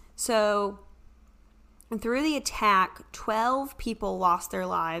 So, through the attack, 12 people lost their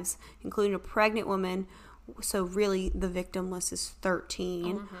lives, including a pregnant woman. So really, the victim list is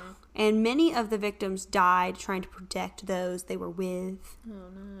 13. And many of the victims died trying to protect those they were with. Oh,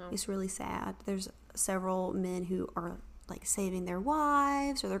 no. It's really sad. There's several men who are like saving their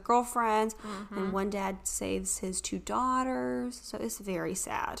wives or their girlfriends. And one dad saves his 2 daughters. So it's very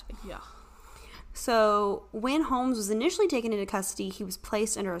sad. Yeah. So when Holmes was initially taken into custody, he was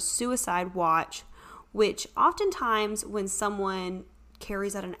placed under a suicide watch, which oftentimes when someone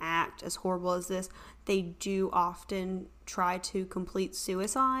carries out an act as horrible as this, they do often try to complete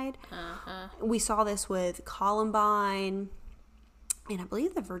suicide. We saw this with Columbine and I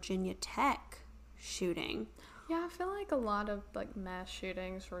believe the Virginia Tech shooting. Yeah, I feel like a lot of like mass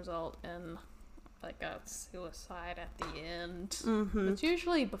shootings result in like a suicide at the end. It's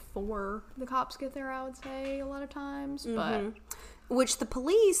usually before the cops get there, I would say, a lot of times. But which the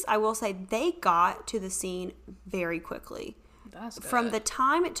police, I will say, they got to the scene very quickly. That's good. From the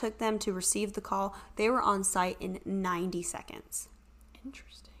time it took them to receive the call, they were on site in 90 seconds.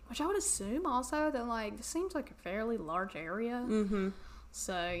 Interesting. Which I would assume also that, like, this seems like a fairly large area.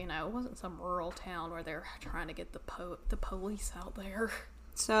 So, you know, it wasn't some rural town where they're trying to get the police out there.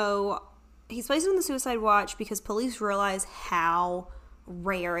 So, he's placed on the suicide watch because police realize how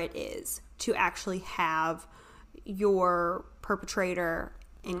rare it is to actually have your perpetrator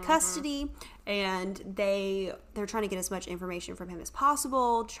in custody, and they're trying to get as much information from him as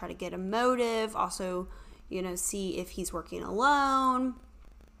possible, try to get a motive, also, you know, see if he's working alone,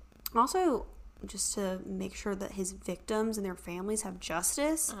 also just to make sure that his victims and their families have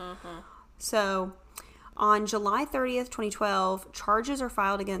justice. So on July 30th, 2012, charges are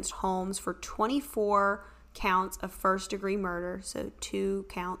filed against Holmes for 24 counts of first-degree murder, so 2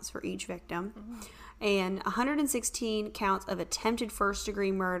 counts for each victim, and 116 counts of attempted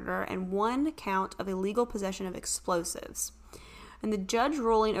first-degree murder and 1 count of illegal possession of explosives. And the judge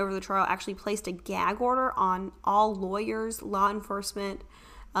ruling over the trial actually placed a gag order on all lawyers, law enforcement,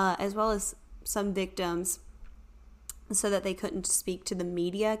 as well as some victims, so that they couldn't speak to the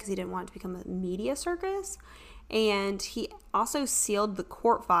media because he didn't want it to become a media circus. And he also sealed the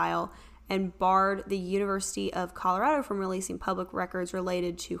court file and barred the University of Colorado from releasing public records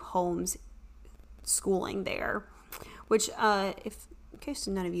related to Holmes' schooling there. Which, if in case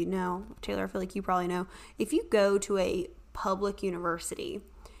none of you know, Taylor, I feel like you probably know, if you go to a public university,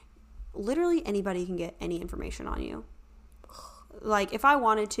 literally anybody can get any information on you. Like, if I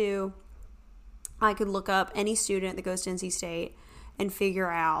wanted to, I could look up any student that goes to NC State and figure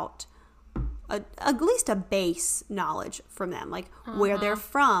out at least a base knowledge from them, like where they're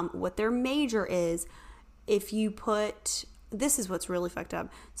from, what their major is. If you put, this is what's really fucked up,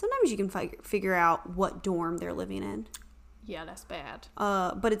 sometimes you can figure out what dorm they're living in. Yeah, that's bad.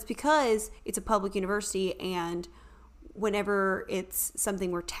 But it's because it's a public university, and whenever it's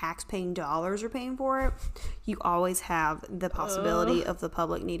something where tax-paying dollars are paying for it, you always have the possibility of the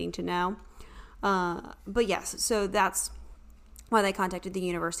public needing to know. But yes, so that's why they contacted the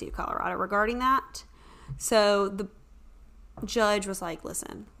University of Colorado regarding that. So the judge was like,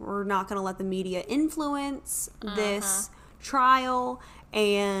 listen, we're not going to let the media influence this trial,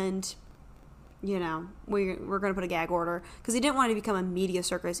 and, you know, we're going to put a gag order, because he didn't want it to become a media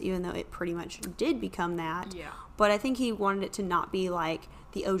circus, even though it pretty much did become that. Yeah. But I think he wanted it to not be like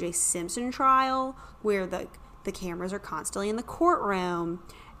the O.J. Simpson trial, where the cameras are constantly in the courtroom.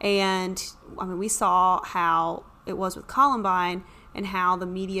 And, I mean, we saw how it was with Columbine and how the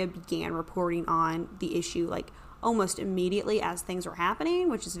media began reporting on the issue, like, almost immediately as things were happening,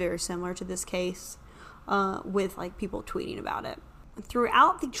 which is very similar to this case, with, like, people tweeting about it.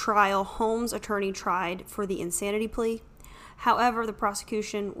 Throughout the trial, Holmes' attorney tried for the insanity plea. However, the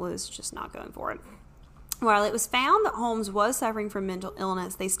prosecution was just not going for it. While it was found that Holmes was suffering from mental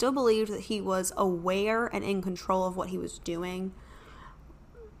illness, they still believed that he was aware and in control of what he was doing.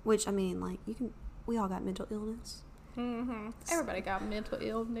 Which, I mean, like, we all got mental illness. Everybody got mental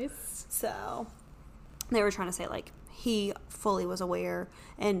illness. So they were trying to say, like, he fully was aware,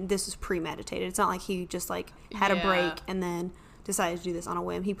 and this is premeditated. It's not like he just, like, had a break and then decided to do this on a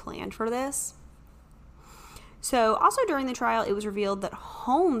whim. He planned for this. So, also during the trial, it was revealed that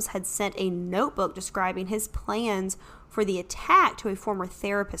Holmes had sent a notebook describing his plans for the attack to a former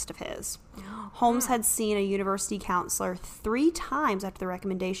therapist of his. Holmes had seen a university counselor 3 times after the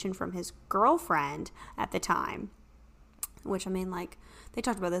recommendation from his girlfriend at the time. Which, I mean, like, they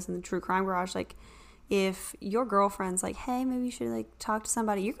talked about this in the True Crime Garage. Like, if your girlfriend's like, hey, maybe you should, like, talk to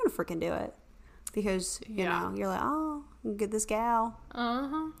somebody, you're going to freaking do it. Because, you know, you're like, oh, get this gal.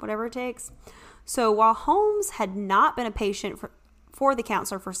 Whatever it takes. So while Holmes had not been a patient for the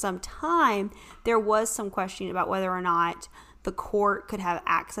counselor for some time, there was some question about whether or not the court could have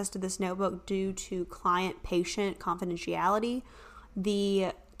access to this notebook due to client-patient confidentiality.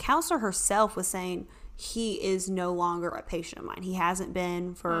 The counselor herself was saying he is no longer a patient of mine. He hasn't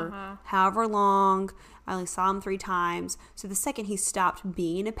been for however long. I only saw him 3 times. So the second he stopped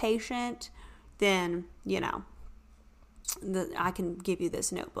being a patient, then, you know, I can give you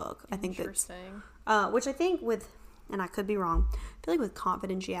this notebook. I think that's, which I think with, and I could be wrong, I feel like with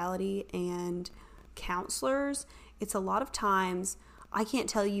confidentiality and counselors, it's a lot of times, I can't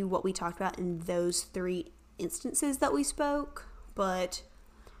tell you what we talked about in those 3 instances that we spoke, but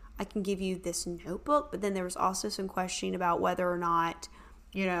I can give you this notebook. But then there was also some questioning about whether or not,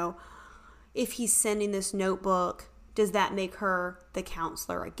 you know, if he's sending this notebook, does that make her the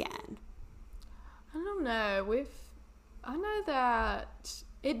counselor again? I don't know. I know that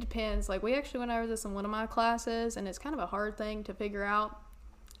it depends. Like, we actually went over this in one of my classes, and it's kind of a hard thing to figure out,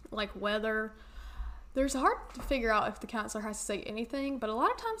 like, whether there's hard to figure out if the counselor has to say anything, but a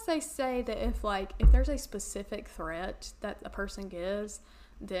lot of times they say that if there's a specific threat that a person gives,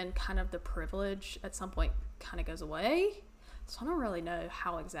 then kind of the privilege at some point kind of goes away. So I don't really know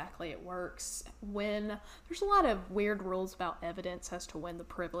how exactly it works when there's a lot of weird rules about evidence as to when the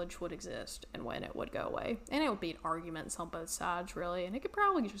privilege would exist and when it would go away. And it would be arguments on both sides, really. And it could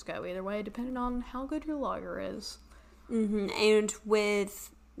probably just go either way, depending on how good your lawyer is. And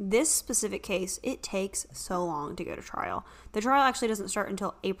with this specific case, it takes so long to go to trial. The trial actually doesn't start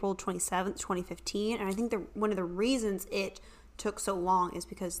until April 27th, 2015. And I think one of the reasons it took so long is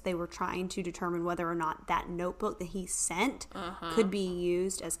because they were trying to determine whether or not that notebook that he sent could be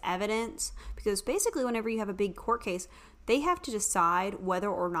used as evidence. Because basically, whenever you have a big court case, they have to decide whether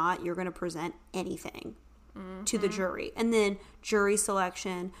or not you're going to present anything to the jury. And then jury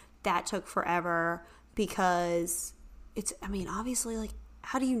selection, that took forever because it's, I mean, obviously, like,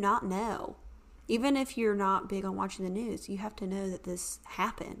 how do you not know? Even if you're not big on watching the news, you have to know that this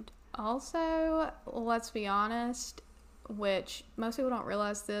happened. Also, let's be honest, which most people don't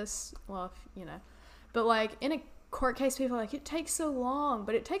realize this, well, if, you know, but like in a court case, people are like, it takes so long,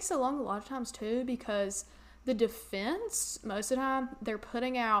 but it takes so long a lot of times too, because the defense, most of the time, they're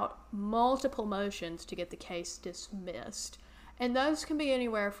putting out multiple motions to get the case dismissed. And those can be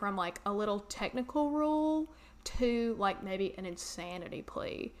anywhere from like a little technical rule to like maybe an insanity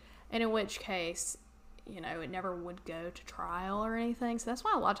plea. And in which case, you know, it never would go to trial or anything. So that's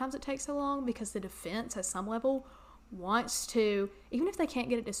why a lot of times it takes so long, because the defense at some level wants to, even if they can't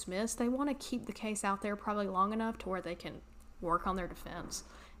get it dismissed, they want to keep the case out there probably long enough to where they can work on their defense,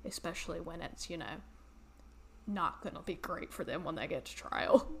 especially when it's, you know, not going to be great for them when they get to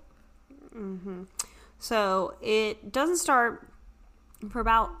trial. So it doesn't start for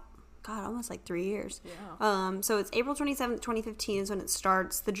about, almost like 3 years. Yeah. So it's April 27th, 2015 is when it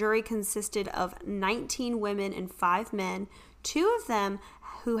starts. The jury consisted of 19 women and 5 men, 2 of them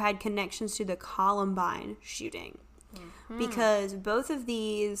who had connections to the Columbine shooting. Because both of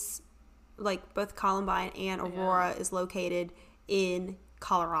these, like both Columbine and Aurora, is located in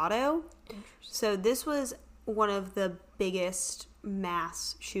Colorado. So this was one of the biggest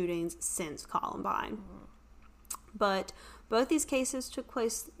mass shootings since Columbine. But both these cases took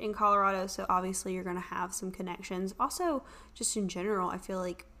place in Colorado, so obviously you're going to have some connections. Also, just in general, I feel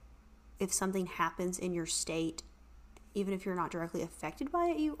like if something happens in your state, even if you're not directly affected by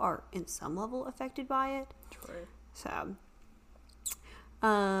it, you are in some level affected by it. True. So,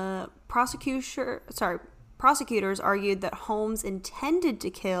 prosecutors argued that Holmes intended to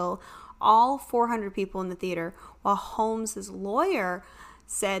kill all 400 people in the theater, while Holmes' lawyer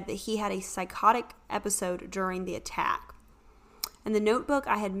said that he had a psychotic episode during the attack. And the notebook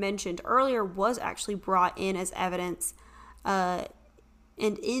I had mentioned earlier was actually brought in as evidence, and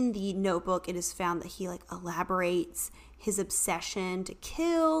in the notebook it is found that he elaborates his obsession to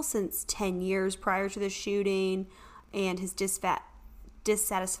kill since 10 years prior to the shooting, and his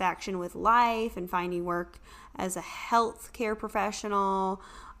dissatisfaction with life and finding work as a healthcare professional,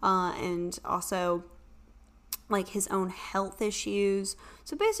 and also like his own health issues.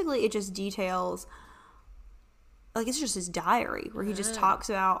 So basically it just details, like, it's just his diary where he just talks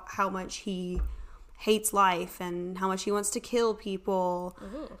about how much he hates life and how much he wants to kill people.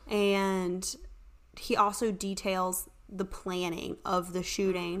 And he also details the planning of the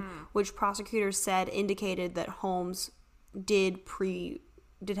shooting, which prosecutors said indicated that Holmes did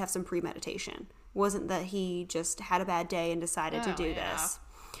have some premeditation. It wasn't that he just had a bad day and decided to do this.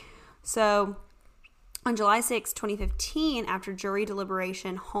 So on July 6, 2015, after jury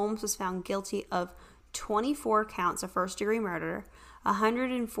deliberation, Holmes was found guilty of 24 counts of first-degree murder,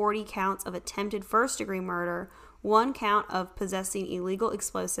 140 counts of attempted first-degree murder, 1 count of possessing illegal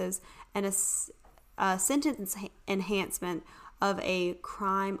explosives, and a sentence enhancement of a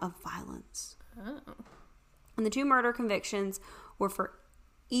crime of violence. And the 2 murder convictions were for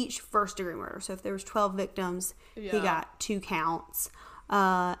each first-degree murder. So if there was 12 victims, he got 2 counts.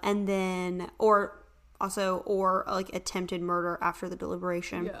 And then, or like attempted murder after the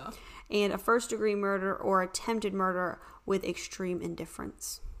deliberation. And a first-degree murder or attempted murder with extreme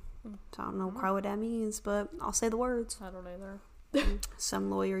indifference. So I don't know quite what that means, but I'll say the words. I don't either. Some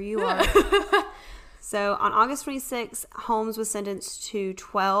lawyer you are. So on August 26, Holmes was sentenced to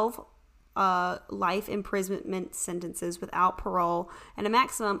 12 life imprisonment sentences without parole and a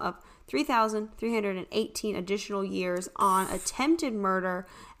maximum of 3,318 additional years on attempted murder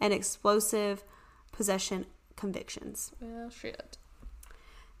and explosive possession convictions. Well, shit.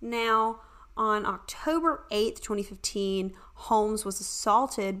 Now, on October 8th, 2015, Holmes was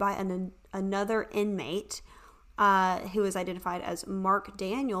assaulted by another inmate who was identified as Mark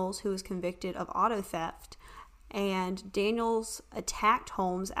Daniels, who was convicted of auto theft. And Daniels attacked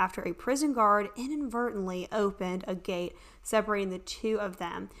Holmes after a prison guard inadvertently opened a gate separating the two of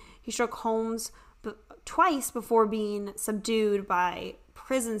them. He struck Holmes twice before being subdued by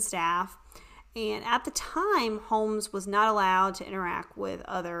prison staff. And at the time, Holmes was not allowed to interact with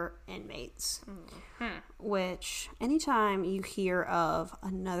other inmates. Which, anytime you hear of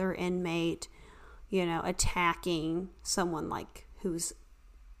another inmate, attacking someone like who's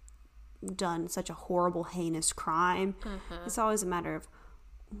done such a horrible, heinous crime, it's always a matter of,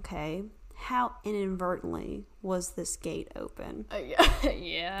 okay, how inadvertently was this gate open?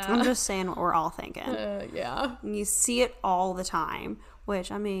 Yeah. I'm just saying what we're all thinking. Yeah. And you see it all the time,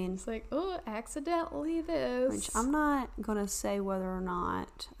 which, I mean... It's like, oh, accidentally this. Which I'm not going to say whether or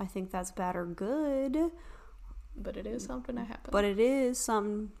not I think that's bad or good. But it is something that happens. But it is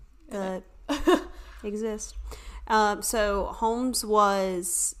something that exists. So Holmes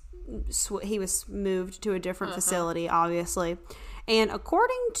was moved to a different facility, obviously. And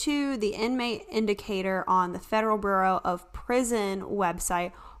according to the inmate indicator on the Federal Bureau of Prison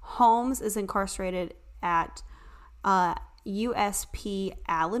website, Holmes is incarcerated at USP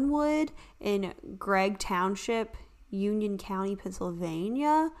Allenwood in Gregg Township, Union County,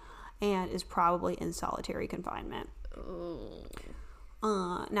 Pennsylvania, and is probably in solitary confinement.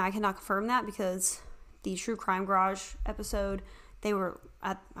 Now, I cannot confirm that because the True Crime Garage episode, they were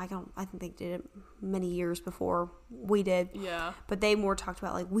I think they did it many years before we did. Yeah. But they more talked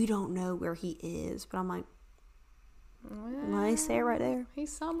about, like, we don't know where he is. But I'm like, well, they say it right there.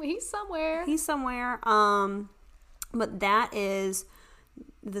 He's somewhere. He's somewhere. But that is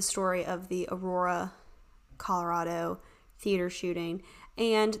the story of the Aurora, Colorado theater shooting.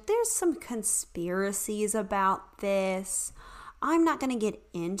 And there's some conspiracies about this. I'm not going to get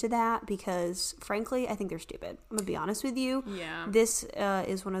into that because, frankly, I think they're stupid. I'm going to be honest with you. Yeah. This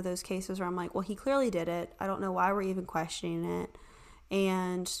is one of those cases where I'm like, well, he clearly did it. I don't know why we're even questioning it.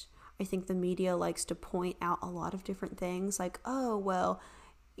 And I think the media likes to point out a lot of different things. Like, oh, well,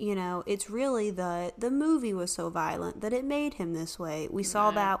 it's really the movie was so violent that it made him this way. We saw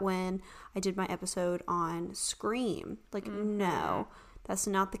that when I did my episode on Scream. Like, no, that's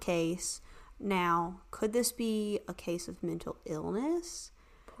not the case. Now, could this be a case of mental illness?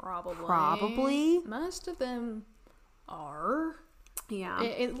 Probably. Most of them are. Yeah.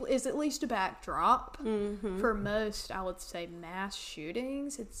 It is at least a backdrop. For most, I would say, mass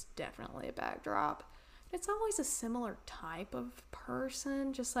shootings, it's definitely a backdrop. It's always a similar type of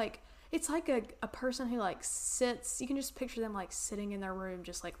person. Just like, it's like a person who, like, sits, you can just picture them, like, sitting in their room,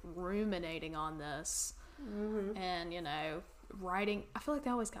 just, like, ruminating on this. And, writing. I feel like they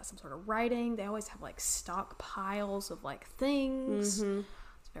always got some sort of writing. They always have, like, stockpiles of, like, things.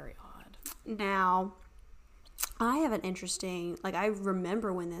 It's very odd. Now, I have an interesting, like, I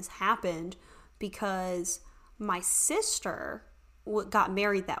remember when this happened because my sister got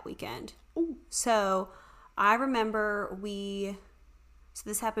married that weekend. Ooh. So I remember we So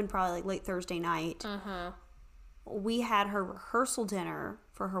this happened probably like late Thursday night. We had her rehearsal dinner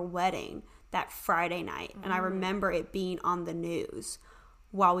for her wedding that Friday night. And I remember it being on the news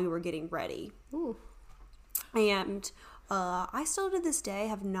while we were getting ready. Ooh. And I still to this day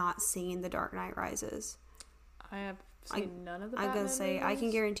have not seen The Dark Knight Rises. I have seen none of the I'm Batman gonna say movies. I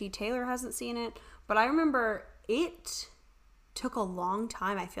can guarantee Taylor hasn't seen it, but I remember it took a long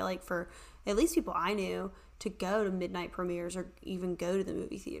time, I feel like, for at least people I knew to go to midnight premieres or even go to the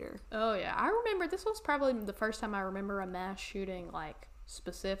movie theater. Oh yeah, I remember this was probably the first time I remember a mass shooting, like,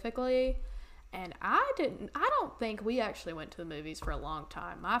 specifically. And I don't think we actually went to the movies for a long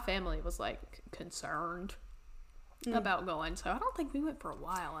time. My family was, like, concerned about going, so I don't think we went for a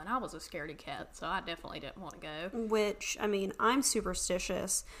while, and I was a scaredy cat, so I definitely didn't want to go. Which, I mean, I'm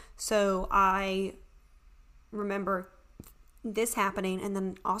superstitious, so I remember this happening, and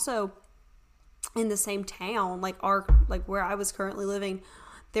then also in the same town, like where I was currently living,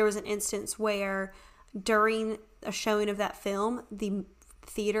 there was an instance where during a showing of that film, the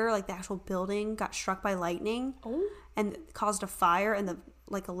theater, like the actual building, got struck by lightning and caused a fire, and the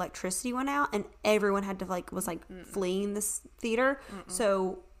electricity went out, and everyone had to was fleeing this theater.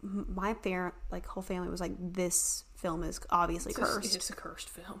 So my whole family was like, this film is obviously cursed. It's a cursed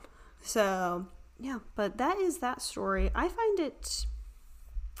film. So yeah, but that is that story. I find it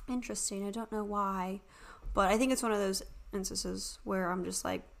interesting. I don't know why, but I think it's one of those instances where I'm just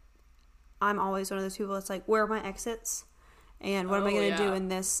like, I'm always one of those people that's like, where are my exits? And what am I going to do in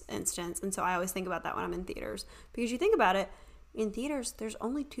this instance? And so I always think about that when I'm in theaters. Because you think about it, in theaters, there's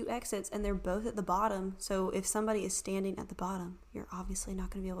only 2 exits, and they're both at the bottom. So if somebody is standing at the bottom, you're obviously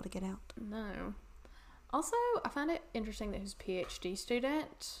not going to be able to get out. No. Also, I find it interesting that he's a PhD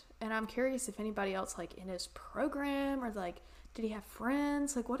student, and I'm curious if anybody else, like, in his program, or, like, did he have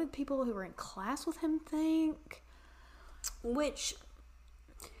friends? Like, what did people who were in class with him think? Which,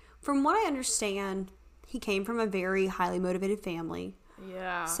 from what I understand, he came from a very highly motivated family.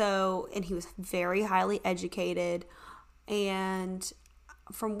 Yeah. So, and he was very highly educated. And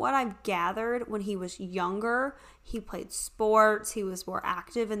from what I've gathered, when he was younger, he played sports, he was more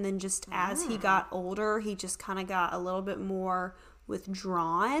active, and then just as he got older, he just kind of got a little bit more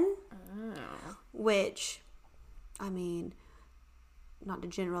withdrawn. Which, I mean, not to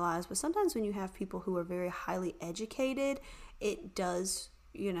generalize, but sometimes when you have people who are very highly educated, it does,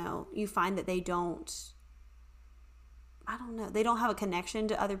 you find that they don't have a connection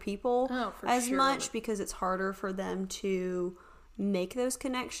to other people as much, because it's harder for them to make those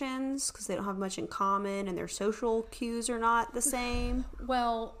connections because they don't have much in common, and their social cues are not the same.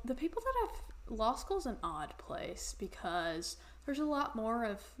 Well, the people that have law school's an odd place because there's a lot more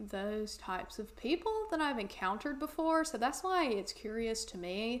of those types of people than I've encountered before, so that's why it's curious to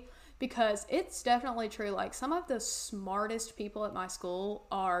me, because it's definitely true. Like, some of the smartest people at my school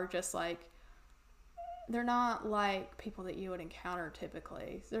are just like, they're not like people that you would encounter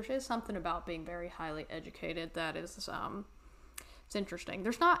typically. There is something about being very highly educated that is, it's interesting.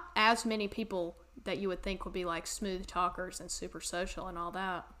 There's not as many people that you would think would be like smooth talkers and super social and all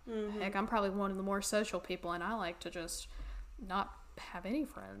that. Heck, I'm probably one of the more social people, and I like to just not have any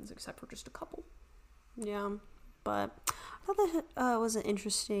friends except for just a couple. Yeah, but I thought that was an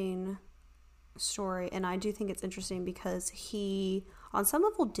interesting story, and I do think it's interesting because he, on some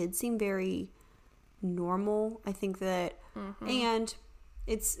level, did seem very normal. I think that, and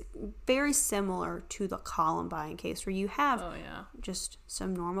it's very similar to the Columbine case where you have just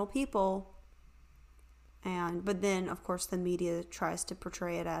some normal people, but then of course the media tries to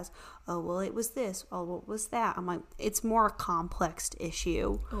portray it as, oh well, it was this, oh what was that. I'm like, it's more a complex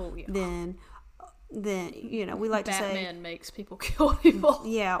issue than we like to say Batman makes people kill people.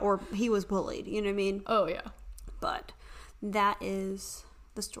 Yeah, or he was bullied, you know what I mean? Oh yeah. But that is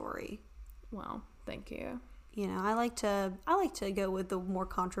the story. Well, thank you. I like to go with the more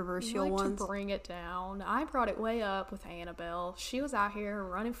controversial ones. To bring it down. I brought it way up with Annabelle. She was out here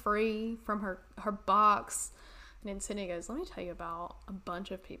running free from her box, and then Sydney goes, "Let me tell you about a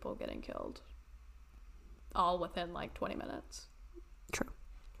bunch of people getting killed, all within like 20 minutes." True.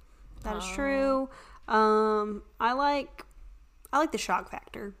 That is true. I like the shock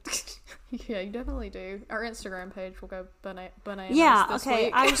factor. Yeah, you definitely do. Our Instagram page will go bananas. Yeah, this okay.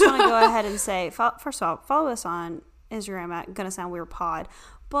 week. I just want to go ahead and say, first of all, follow us on Instagram at Gonna Sound Weird Pod.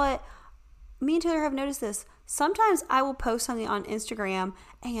 But me and Taylor have noticed this. Sometimes I will post something on Instagram,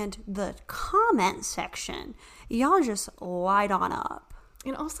 and the comment section, y'all just light on up.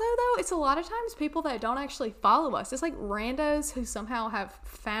 And also, though, it's a lot of times people that don't actually follow us. It's like randos who somehow have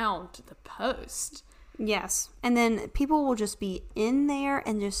found the post. Yes. And then people will just be in there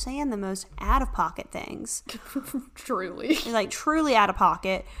and just saying the most out of pocket things. Truly. Like, truly out of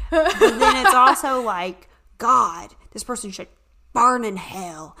pocket. But then it's also like, God, this person should burn in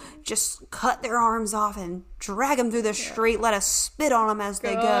hell. Just cut their arms off and drag them through the street. Let us spit on them as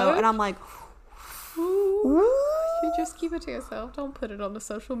they go. And I'm like, you just keep it to yourself. Don't put it on the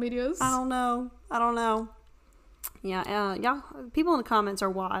social medias. I don't know. Yeah, yeah. People in the comments are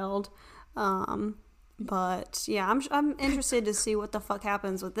wild. But yeah, I'm interested to see what the fuck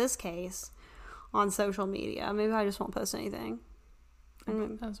happens with this case on social media. Maybe I just won't post anything.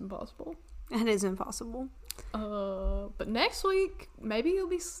 That's impossible. It is impossible. But next week, maybe it'll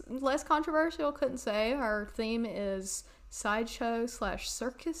be less controversial. Couldn't say. Our theme is sideshow /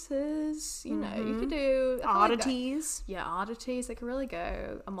 circuses. You know, you could do oddities. Oddities. It could really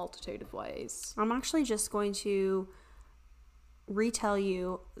go a multitude of ways. I'm actually just going to retell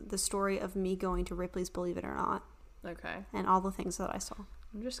you the story of me going to Ripley's Believe It or Not. Okay. And all the things that I saw.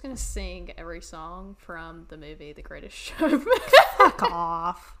 I'm just going to sing every song from the movie The Greatest Showman. Fuck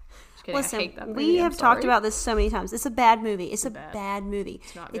off. Just kidding, Listen, I hate that movie. we have talked about this so many times. It's a bad movie. It's a bad movie.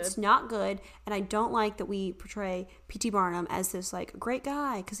 It's not good. And I don't like that we portray P.T. Barnum as this, like, great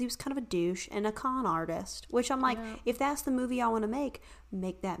guy. Because he was kind of a douche and a con artist. Which I'm like, if that's the movie I want to make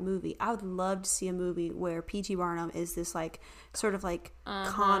that movie. I would love to see a movie where P.T. Barnum is this, like, sort of, like,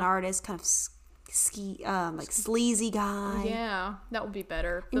 con artist, kind of like, sleazy guy. Yeah, that would be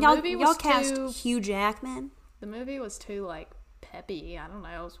better. The movie was cast Hugh Jackman. The movie was too, like, peppy. I don't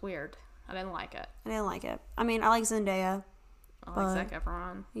know. It was weird. I didn't like it. I mean, I like Zendaya. I like Zac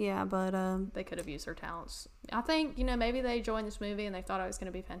Efron. Yeah, but they could have used their talents. I think, maybe they joined this movie and they thought it was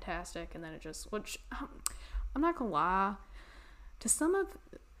going to be fantastic, and then it just, which I'm not gonna lie, to some of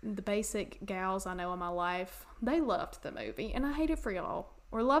the basic gals I know in my life, they loved the movie, and I hate it for y'all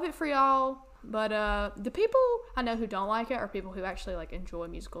or love it for y'all. But the people I know who don't like it are people who actually, like, enjoy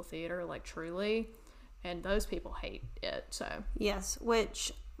musical theater, like, truly. And those people hate it, so. Yes,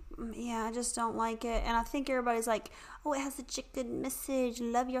 which, yeah, I just don't like it. And I think everybody's like, oh, it has such a good message,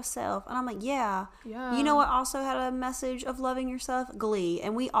 love yourself. And I'm like, yeah. You know what also had a message of loving yourself? Glee.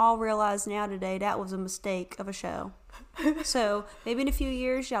 And we all realize now today that was a mistake of a show. So, maybe in a few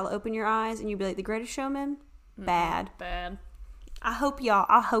years, y'all open your eyes and you'll be like, The Greatest Showman? Bad. Bad. I hope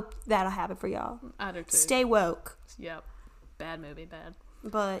that'll happen for y'all. I do too. Stay woke. Yep. Bad movie, bad.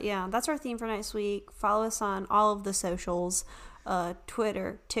 But yeah, that's our theme for next week. Follow us on all of the socials,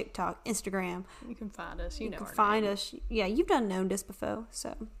 Twitter, TikTok, Instagram. You can find us. You know can our find name. us. Yeah, you've done known this before,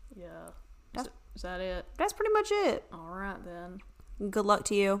 so yeah. Is that it? That's pretty much it. All right then. Good luck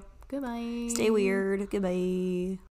to you. Goodbye. Stay weird. Goodbye.